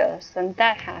seeing ghosts, and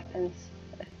that happens.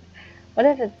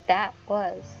 Whatever that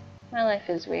was. My life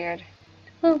is weird.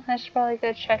 Oh, I should probably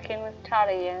go check in with Todd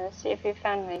again and see if he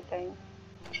found anything.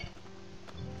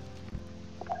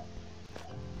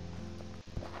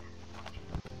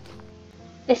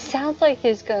 It sounds like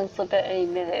he's gonna slip at any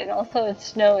minute, and also it's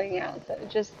snowing out, so it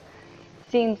just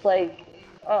seems like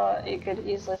you could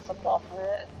easily slip off of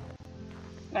it.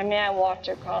 I mean, I walked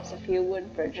across a few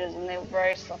wood bridges and they were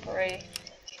very slippery.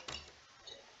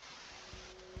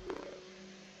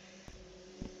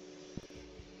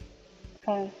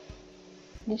 Fine.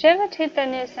 Did you ever take that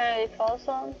new Sanity Falls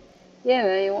song? Yeah,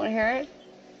 man, you wanna hear it?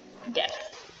 Yes.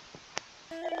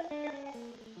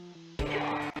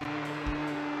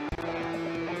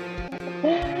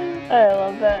 I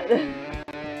love that.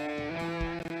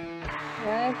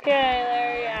 Okay,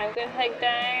 Larry, I'm gonna take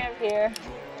that out of here.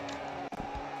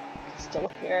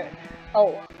 Still hear it.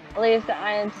 Oh, Lisa,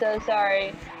 I am so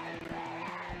sorry.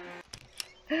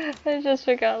 I just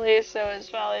forgot Lisa was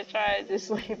probably trying to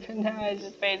sleep, and now I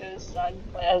just made his son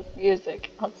play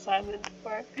music outside the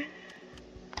door.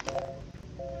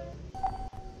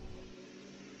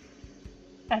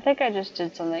 I think I just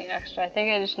did something extra. I think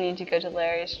I just need to go to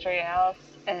Larry's treehouse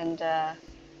and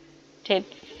tape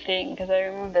the thing, because I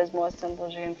remember there's more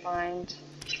symbols you can find,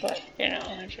 but you know,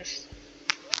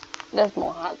 there's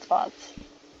more hotspots.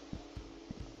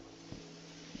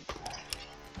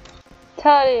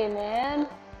 Toddy, man.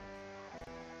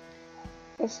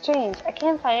 It's strange. I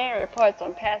can't find any reports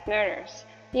on past murders.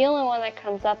 The only one that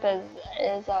comes up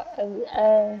is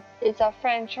our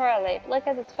friend Charlie. Look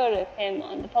at this photo of him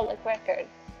on the public record.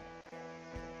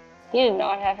 He did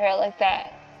not have hair like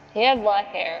that. He had black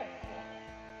hair.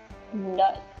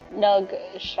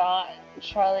 Nug shot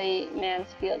Charlie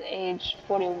Mansfield, age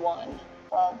 41,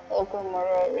 while local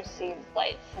murderer received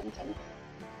light sentence.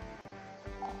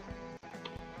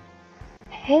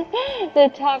 The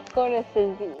top corner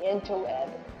says the interweb.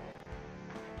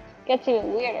 Gets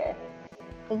even weirder.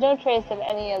 There's no trace of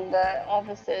any of the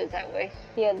officers that were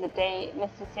here the day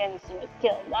Mr. Sanderson was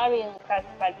killed, not even the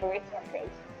classified police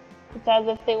records. It's as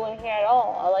if they weren't here at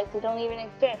all, or like they don't even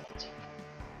exist.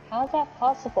 How is that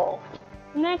possible?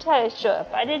 I'm not entirely sure,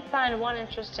 but I did find one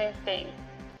interesting thing.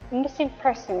 A missing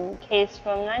person case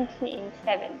from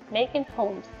 1987. Megan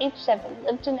Holmes, age 7,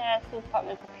 lived in Addison's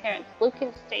apartment with her parents, Luke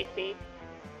and Stacy.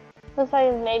 Looks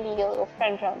like maybe your little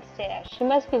friend from upstairs. She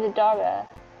must be the daughter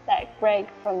that Greg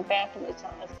from the bathroom was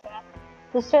telling us about.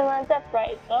 The story lines up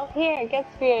right. Well, here it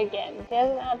gets weird again.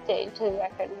 There's an update to the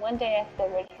record one day after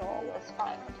the original was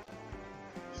filed.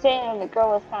 Saying the girl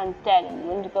was found dead in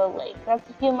Windigo Lake. That's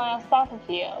a few miles south of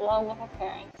here, along with her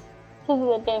parents. Says that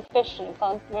they'd been fishing and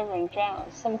fell into the river and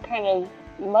drowned. Some kind of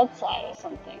mudslide or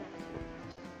something.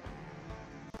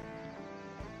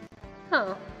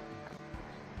 Huh.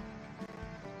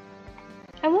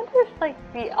 I wonder if, like,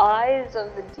 the eyes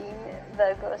of the demon,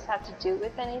 the ghost, have to do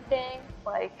with anything.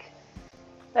 Like,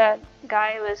 that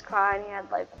guy who was crying, he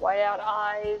had, like, white-out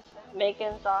eyes.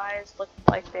 Megan's eyes looked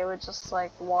like they were just,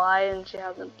 like, wide and she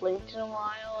hasn't blinked in a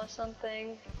while or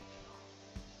something.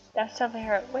 That's something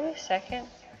hurt. Wait a second.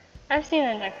 I've seen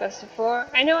that necklace before.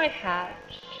 I know I have.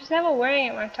 She's never wearing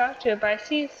it when I talk to her, but I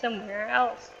see it somewhere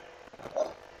else.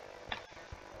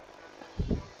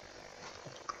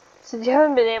 Since you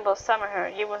haven't been able to summon her,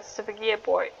 you must have a gear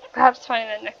boy. Perhaps finding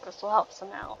that necklace will help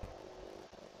somehow.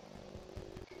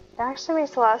 That actually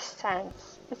makes a lot of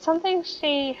sense. It's something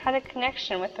she had a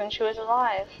connection with when she was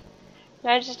alive.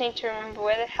 Now I just need to remember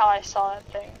where the hell I saw that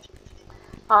thing.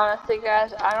 Honestly,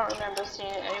 guys, I don't remember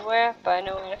seeing it anywhere, but I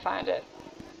know where to find it.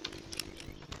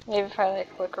 Maybe if I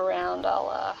like look around,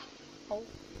 I'll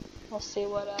see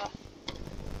what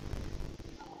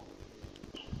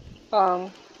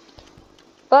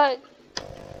but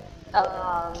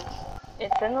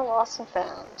it's in the Lost and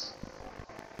Found.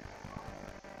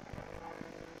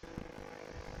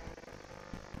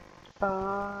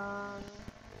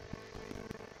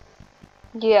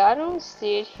 Yeah, I don't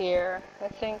see it here. I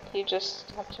think you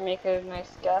just have to make a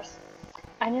nice guess.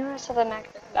 I knew I saw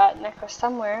that necklace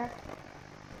somewhere.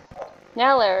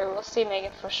 Now, Larry, we'll see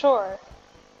Megan for sure.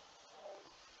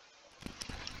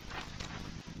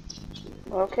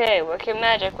 Okay, work your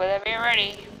magic whenever you're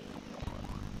ready.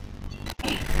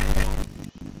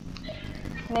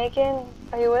 Megan,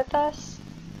 are you with us?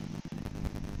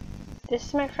 This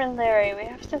is my friend Larry. We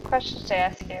have some questions to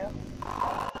ask you.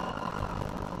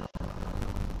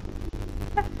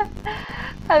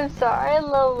 I'm sorry, I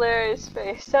love Larry's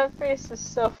face. That face is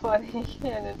so funny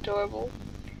and adorable.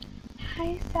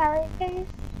 Hi, sorry face.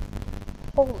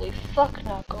 Holy fuck,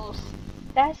 Knuckles.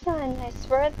 That's not a nice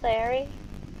word, Larry.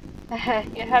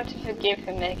 You have to forgive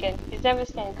him, Megan. He's never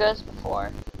seen a ghost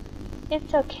before.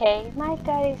 It's okay. My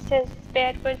daddy says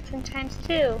bad words sometimes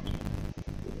too.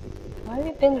 Where have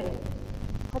you been?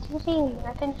 What do you mean?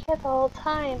 I've been here the whole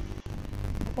time.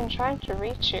 I've been trying to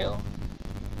reach you.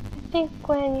 I think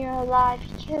when you're alive,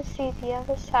 you can't see the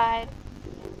other side.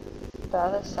 The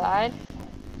other side?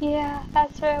 Yeah,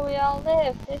 that's where we all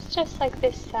live. It's just like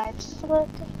this side, just a little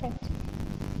different.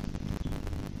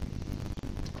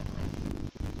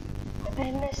 I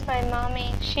miss my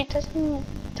mommy. She doesn't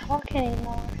talk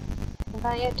anymore.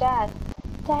 About your dad?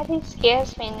 Daddy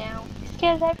scares me now. He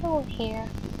scares everyone here.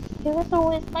 He wasn't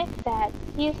always like that.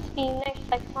 He used to be nice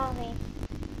like mommy.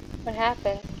 What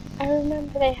happened? I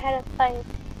remember they had a fight,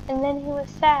 and then he was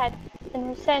sad, and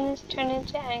his sadness turned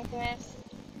into angerness.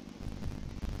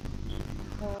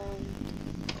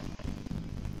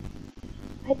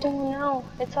 I don't know.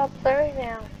 It's all blurry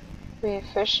now. Were you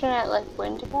fishing at Lake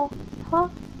Windigo? Huh?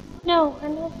 No, I've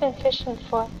never been fishing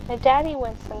before. My daddy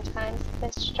went sometimes,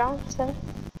 Mr. Johnson.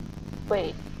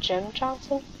 Wait, Jim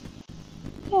Johnson?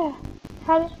 Yeah,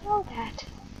 how did you know that?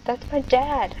 That's my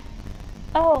dad.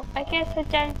 Oh, I guess my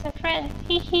dad's a friend.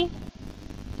 Hee hee.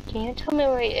 Can you tell me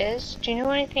where he is? Do you know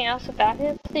anything else about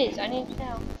him? Please, I need to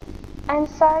know. I'm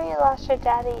sorry you lost your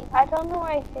daddy. I don't know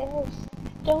where he is.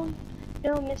 I don't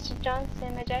know Mr.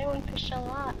 Johnson. My daddy went fishing a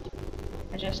lot.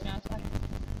 I just know that.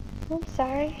 I'm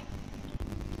sorry.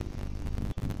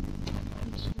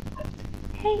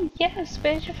 Hey, yes,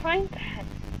 where did you find that?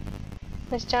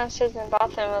 Miss Johnson's in the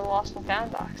bathroom of the Lost and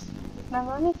Found box. My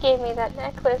mommy gave me that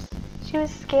necklace. She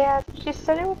was scared. She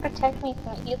said it would protect me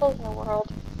from the evil in the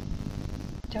world.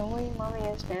 Don't know where your mommy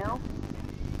is now?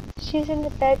 She's in the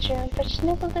bedroom, but she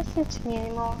never listens to me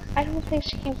anymore. I don't think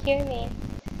she can hear me.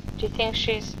 Do you think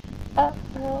she's...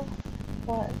 Uh-oh.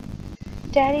 What?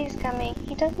 Daddy's coming.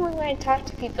 He doesn't want me to talk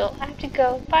to people. I have to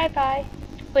go. Bye-bye.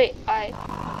 Wait,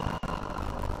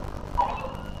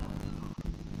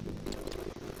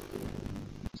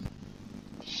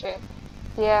 Shit.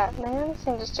 Yeah, maybe this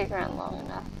thing just take around long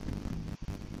enough.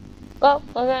 Well,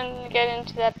 we're gonna get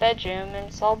into that bedroom and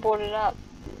it's all boarded up.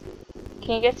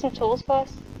 Can you get some tools for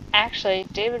us? Actually,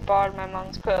 David borrowed my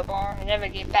mom's crowbar and never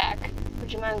gave back.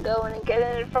 Would you mind going and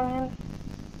getting it from him?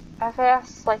 I've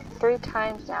asked like 3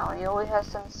 times now and he always has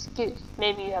some excuse.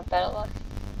 Maybe you have better luck.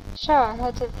 Sure, I'll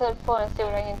head to the 3rd floor and see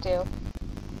what I can do.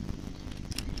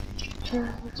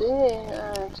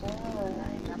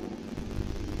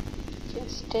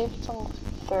 David's on the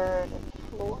 3rd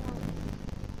floor.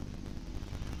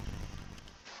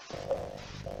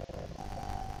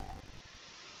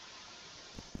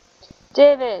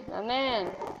 David, my man.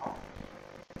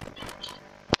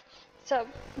 What's up,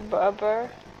 Rubber?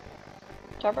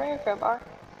 Rubber or crowbar?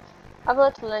 I'd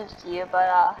love to lend it to you,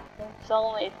 but it's the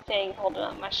only thing holding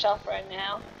up my shelf right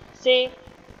now. See?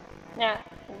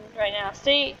 Right now,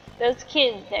 see? Those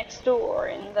kids next door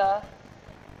in the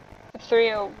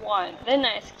 301. They're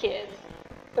nice kids.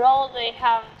 But all they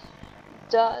have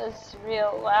does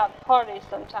real loud parties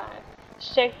sometimes.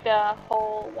 Shake the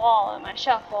whole wall and my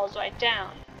shelf falls right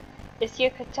down. If you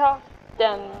could talk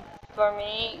them for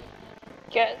me,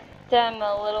 get them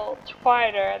a little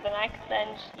quieter, then I could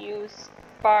lend you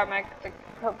borrow my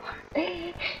crowbar.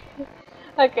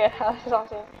 Okay, I was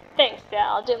talking. Thanks, Dad.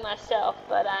 I'll do it myself,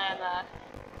 but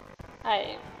I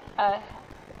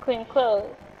clean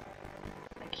clothes.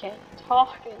 I can't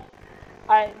talk, and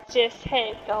I just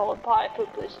hate the whole potty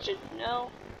poopers, you know.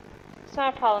 It's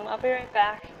not a problem. I'll be right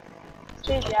back.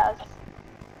 Please, yes.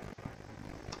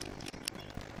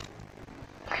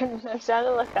 It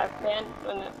sounded like that man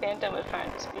when the Phantom was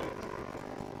trying to speak.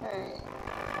 Alright.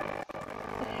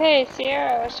 Hey,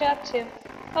 Sierra, what you up to?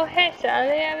 Oh, hey,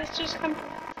 Sally. I was just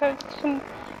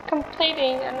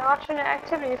completing an alternate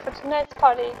activity for tonight's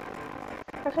party.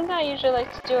 My friends and I usually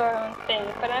like to do our own thing,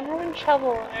 but I'm having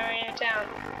trouble narrowing it down.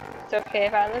 It's okay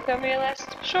if I look over your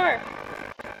list? Sure.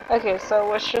 Okay, so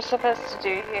what you're supposed to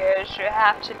do here is you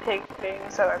have to pick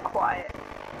things that are quiet.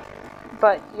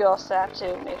 But you also have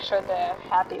to make sure they're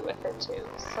happy with it too.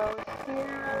 So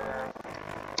here...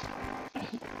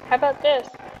 How about this?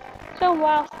 It's been a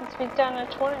while since we've done a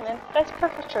tournament. That's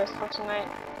perfect choice for tonight.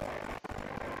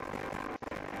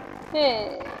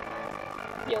 Hey.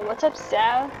 Yo, what's up,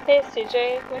 Sal? Hey,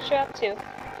 CJ, what you up to?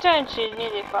 Trying to choose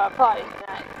music for our party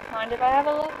tonight. Mind if I have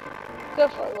a look? Go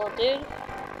for it, little dude.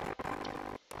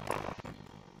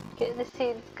 Okay, the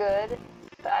seed's good,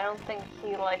 but I don't think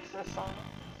he likes this song.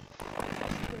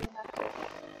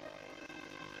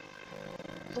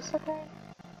 Is this okay?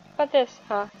 How about this,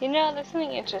 huh? You know, there's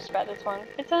something interesting about this one.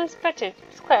 It's unexpected.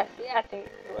 It's classy. I think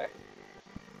it could work.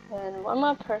 And one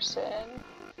more person.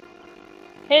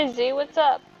 Hey, Z, what's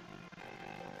up?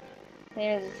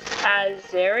 There's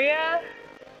Azaria?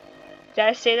 Did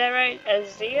I say that right?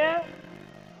 Azia?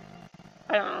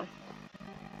 I don't know.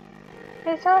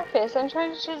 Hey, Starface, I'm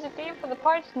trying to choose a game for the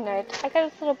party tonight. I got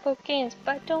this little book of games,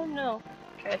 but I don't know.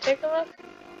 Can I take a look?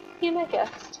 You my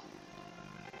guest.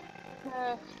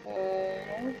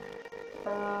 Okay.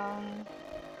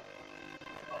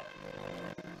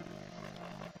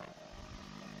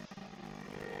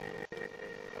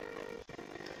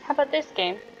 How about this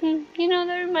game? You know,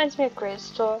 that reminds me of Great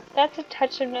Store. That's a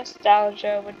touch of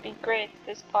nostalgia. Would be great.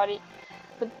 This party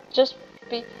would just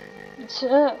be...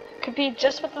 could be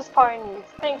just what this party needs.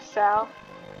 Thanks, Sal.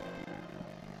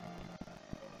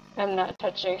 I'm not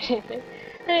touching anything.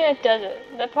 I think that does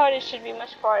it. The party should be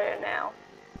much quieter now.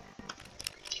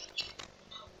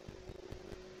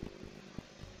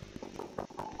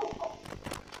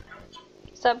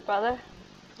 What's up, brother?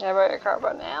 I borrow your car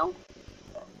by now?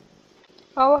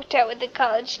 I worked out with the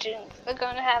college students. We're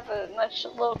going to have a much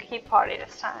low-key party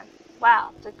this time.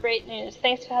 Wow, it's great news.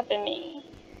 Thanks for helping me.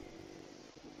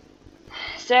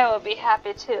 Sarah will be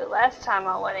happy too. Last time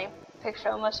our wedding picture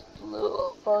almost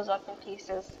blows up in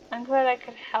pieces. I'm glad I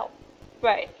could help.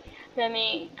 Right. Let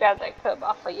me grab that clip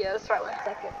off of yours for 1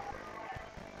 second.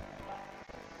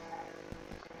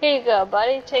 Here you go,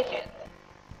 buddy. Take it.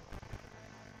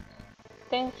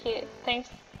 Thank you. Thanks.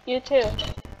 You too.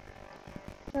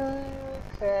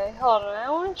 Okay, hold on. I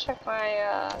want to check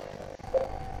my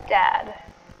dad.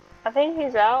 I think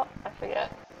he's out. I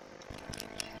forget.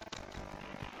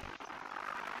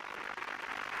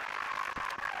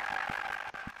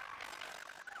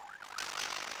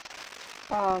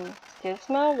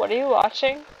 Gizmo, what are you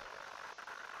watching?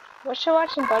 What you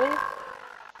watching, buddy?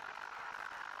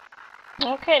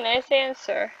 Okay, nice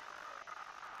answer.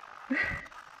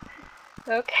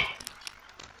 Okay.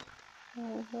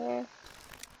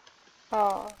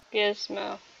 Oh,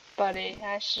 Gizmo, buddy,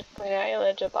 I should clean out your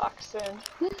litter box soon.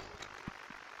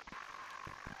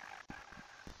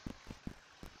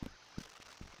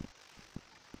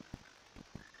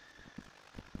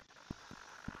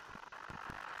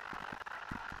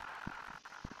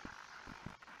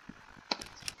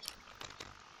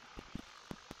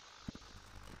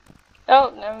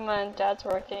 Oh, never mind. Dad's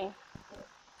working.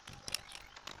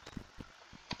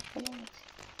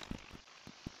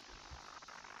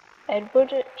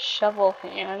 Edward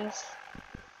Shovelhands.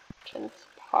 Entrance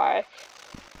Park.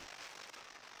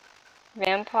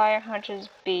 Vampire Hunters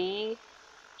B.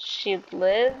 She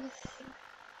lives.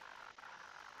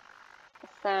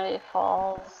 Sandy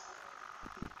Falls.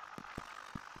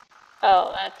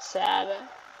 Oh, that's sad.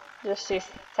 Just see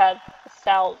sad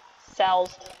Sal's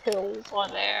Hills on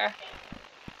there.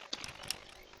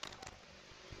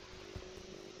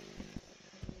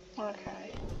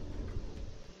 Okay.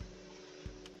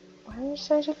 Where did you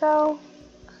say to go?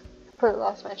 I completely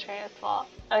lost my train of thought.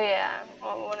 Oh yeah,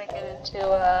 I want to get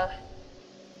into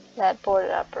that boarded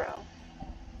up room.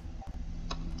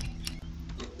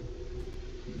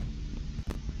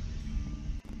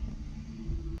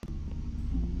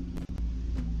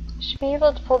 Should be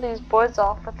able to pull these boards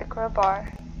off with the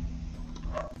crowbar.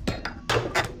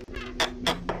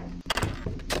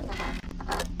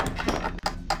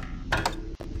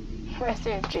 Where's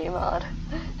your Gmod?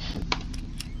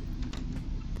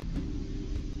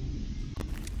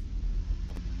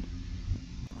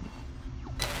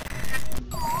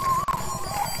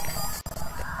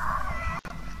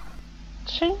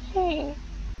 Shouldn't he?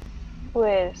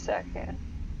 Wait a second.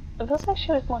 It feels like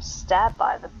she was more stabbed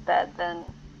by the bed than.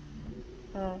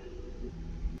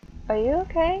 Are you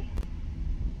okay?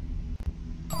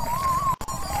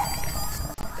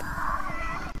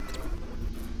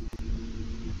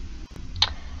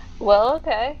 Well,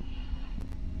 okay.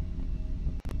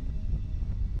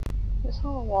 This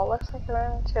whole wall looks like a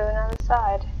room to another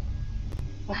side.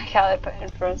 Like how they put in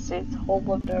parentheses, hold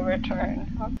of no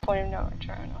return, or point of no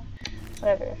return, or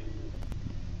whatever.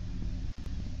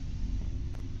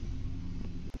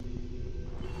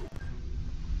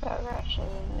 That actually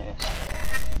news.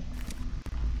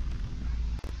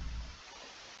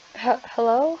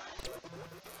 Hello?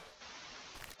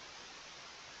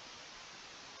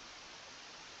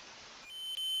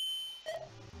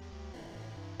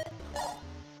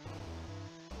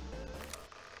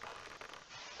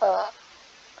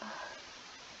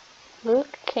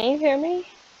 Luke, can you hear me?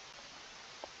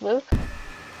 Luke?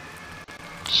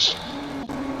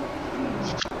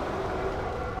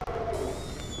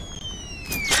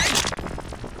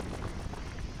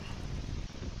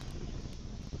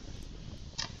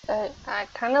 I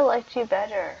kind of liked you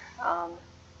better,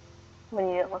 when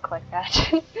you didn't look like that.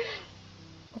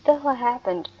 What the hell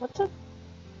happened?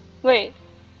 Wait,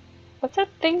 what's that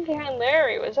thing behind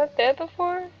Larry? Was that there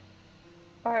before?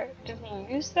 Or did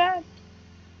he use that?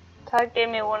 Todd gave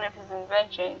me one of his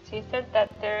inventions. He said that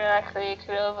theoretically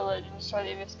could overload and store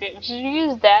the escape. Did you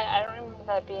use that? I don't remember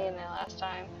that being there last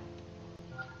time.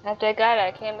 After I got it,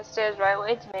 I came upstairs right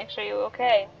away to make sure you were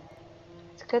okay.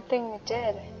 It's a good thing you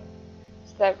did.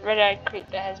 It's that red-eyed creep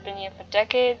that has been here for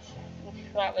decades.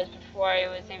 That was before I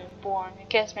was even born. I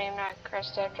guess maybe I'm not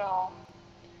cursed after all.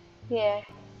 Yeah,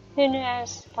 who knew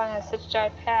Spawn had such a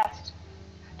dark past?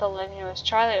 I thought living here was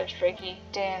Charlie was freaky.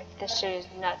 Damn, this shit is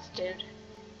nuts, dude.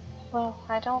 Well,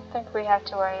 I don't think we have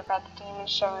to worry about the demons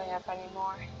showing up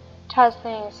anymore. Todd's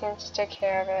thing seems to take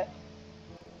care of it.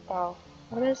 Oh,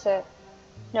 what is it?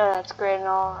 No, that's great and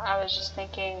all. I was just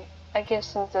thinking, I guess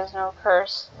since there's no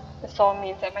curse, this all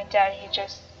means that my dad, he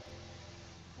just...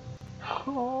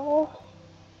 Oh,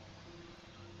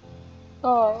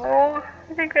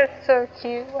 I think that's so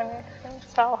cute when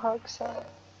Sal hugs him.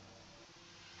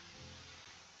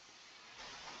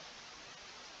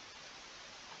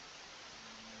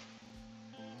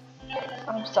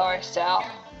 I'm sorry, Sal.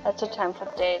 That's the time for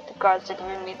the day. The guards are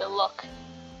giving me the look.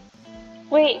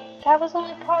 Wait, that was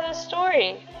only part of the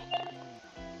story.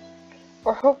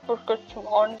 I hope we'll get some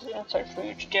honest insight for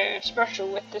you today,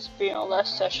 especially with this being a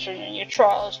last session and your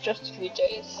trial is just a few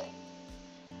days.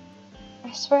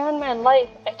 I swear on my life,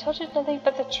 I told you nothing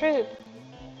but the truth.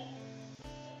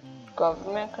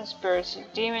 Government, conspiracy,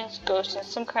 demons, ghosts, and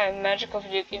some kind of magical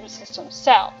video game system.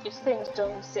 Sal, these things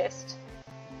don't exist.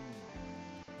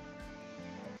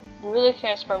 You really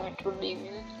can't expect me to believe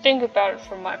you. Think about it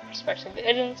from my perspective. The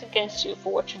evidence against you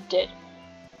for what you did.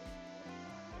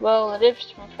 Well, it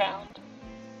is profound.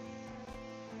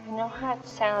 I know how it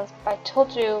sounds, but I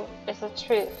told you it's the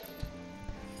truth.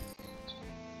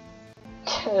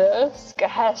 Those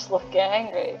guys look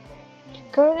angry.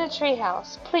 Go to the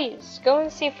treehouse, please. Go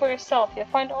and see for yourself. You'll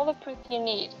find all the proof you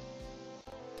need.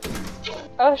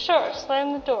 Oh sure,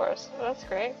 slam the doors. Oh, that's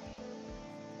great.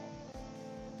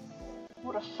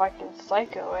 What a fucking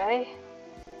psycho, eh?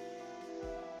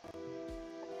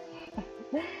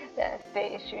 That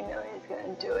face, you know he's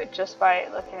gonna do it just by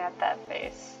looking at that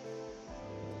face.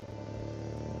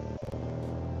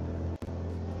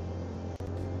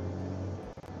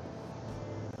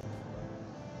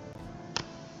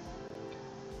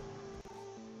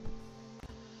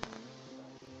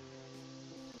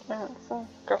 Some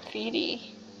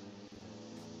graffiti.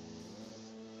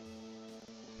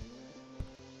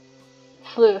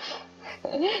 Floof.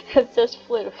 It says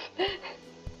floof.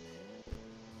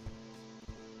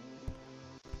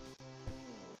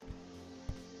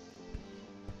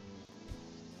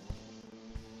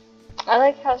 I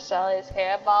like how Sally's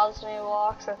hair bobs when he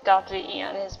walks, and Dr.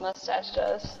 Ian his mustache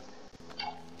does.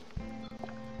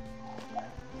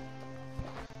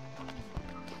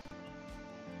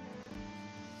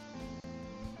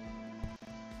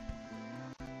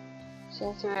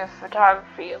 Seems to be a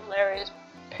photography of Larry's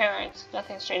parents.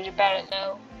 Nothing strange about it,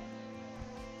 though.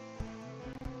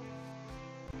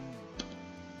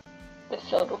 They're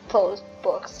filled with closed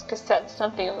books, cassettes,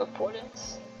 nothing of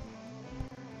importance.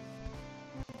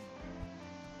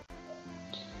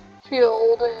 Few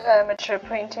old amateur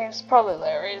paintings, probably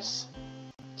Larry's.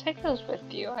 Take those with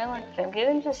you. I like them. Give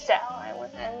them to Sal.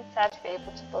 I'm sad to be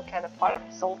able to look at a part of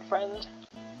his old friend.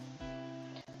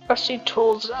 Rusty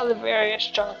tools and other various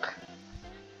junk.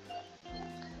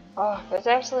 Oh, there's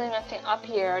absolutely nothing up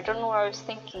here. I don't know what I was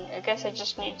thinking. I guess I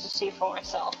just need to see for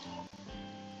myself.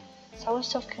 It's always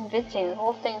so convincing. The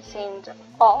whole thing seemed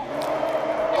off.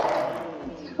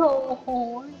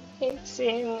 Oh, I hate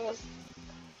seeing this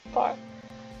part.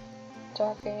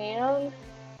 Talking Ian?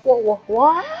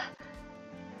 What?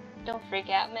 Don't freak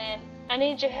out, man. I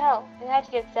need your help. We have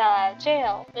to get Sal out of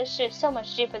jail. This shit's so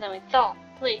much deeper than we thought.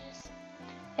 Please.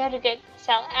 We have to get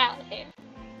Sal out here.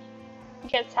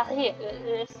 Get Sal here.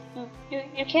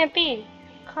 You can't be.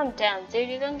 Calm down, dude.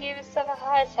 You're gonna give yourself a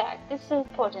heart attack. This is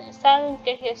important. If Sal doesn't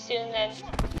get here soon, then...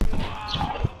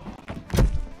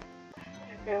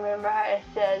 Remember how I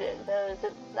said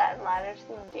that ladder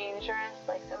seemed dangerous,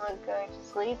 like someone's going to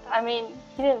sleep? I mean,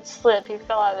 he didn't slip, he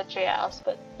fell out of the treehouse,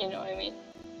 but you know what I mean.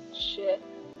 Shit.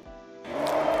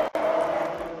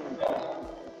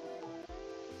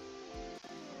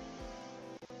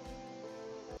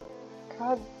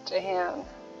 God damn.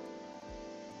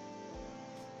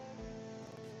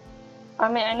 I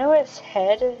mean, I know his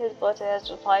head, his blood test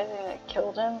was probably the thing that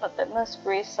killed him, but that must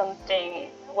be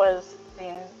something was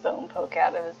seeing his bone poke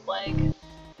out of his leg.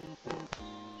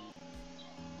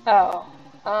 Oh,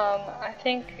 I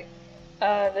think,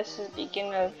 this is the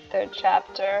beginning of the 3rd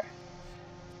chapter.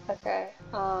 Okay,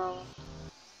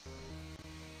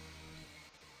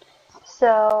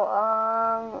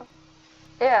 so,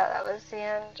 yeah, that was the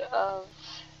end of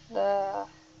the...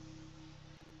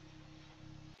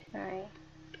 Can I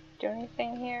do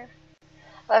anything here?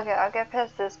 Okay, I'll get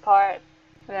past this part,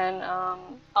 then,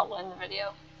 I'll end the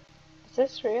video. Is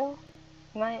this real?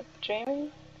 Am I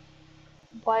dreaming?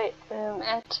 White room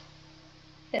at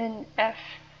an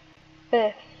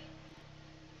F5th.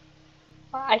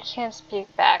 I can't speak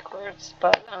backwards,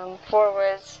 but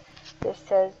forwards this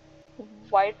says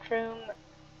white room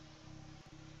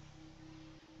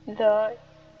the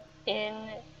in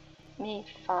me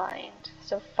find.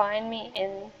 So find me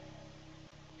in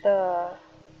the...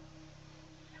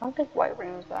 I don't think white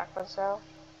room is backwards though.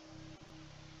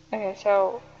 Okay,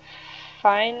 so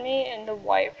find me in the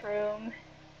white room.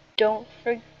 Don't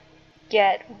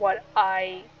forget what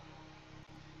I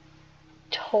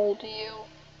told you.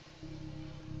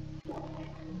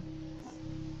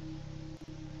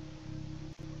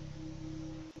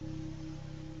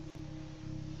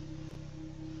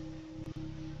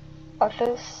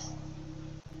 Others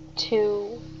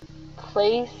to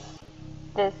place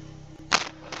this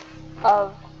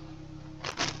of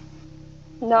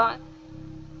not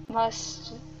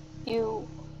must you,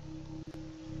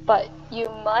 but you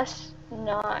must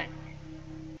not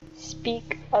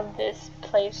speak of this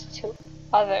place to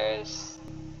others.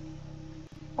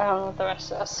 I don't know what the rest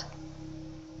says.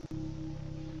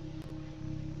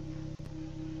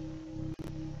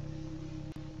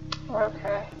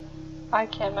 Okay, I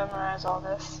can't memorize all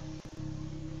this.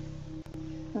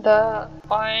 The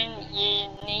Arn ye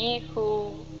ni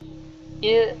who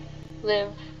I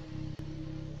live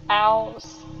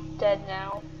owls dead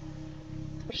now.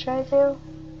 What should I do?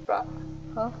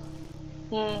 Huh?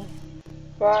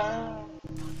 Run.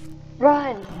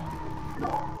 Run!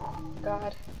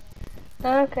 God.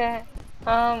 Okay.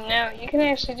 Now you can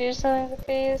actually do something with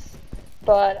these,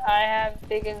 but I have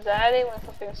big anxiety when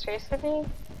something's chasing me.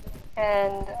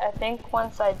 And I think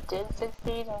once I did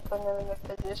succeed in putting them in the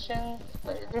position,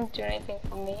 but it didn't do anything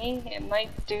for me. It might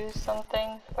do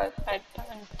something, but I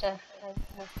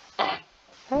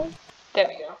don't. There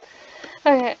we go.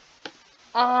 Okay.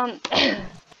 I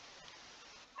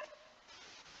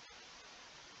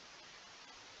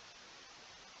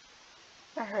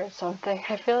heard something.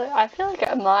 I feel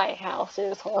like my house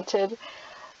is haunted.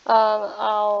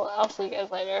 I'll see you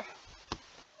guys later.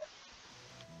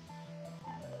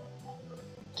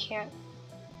 can't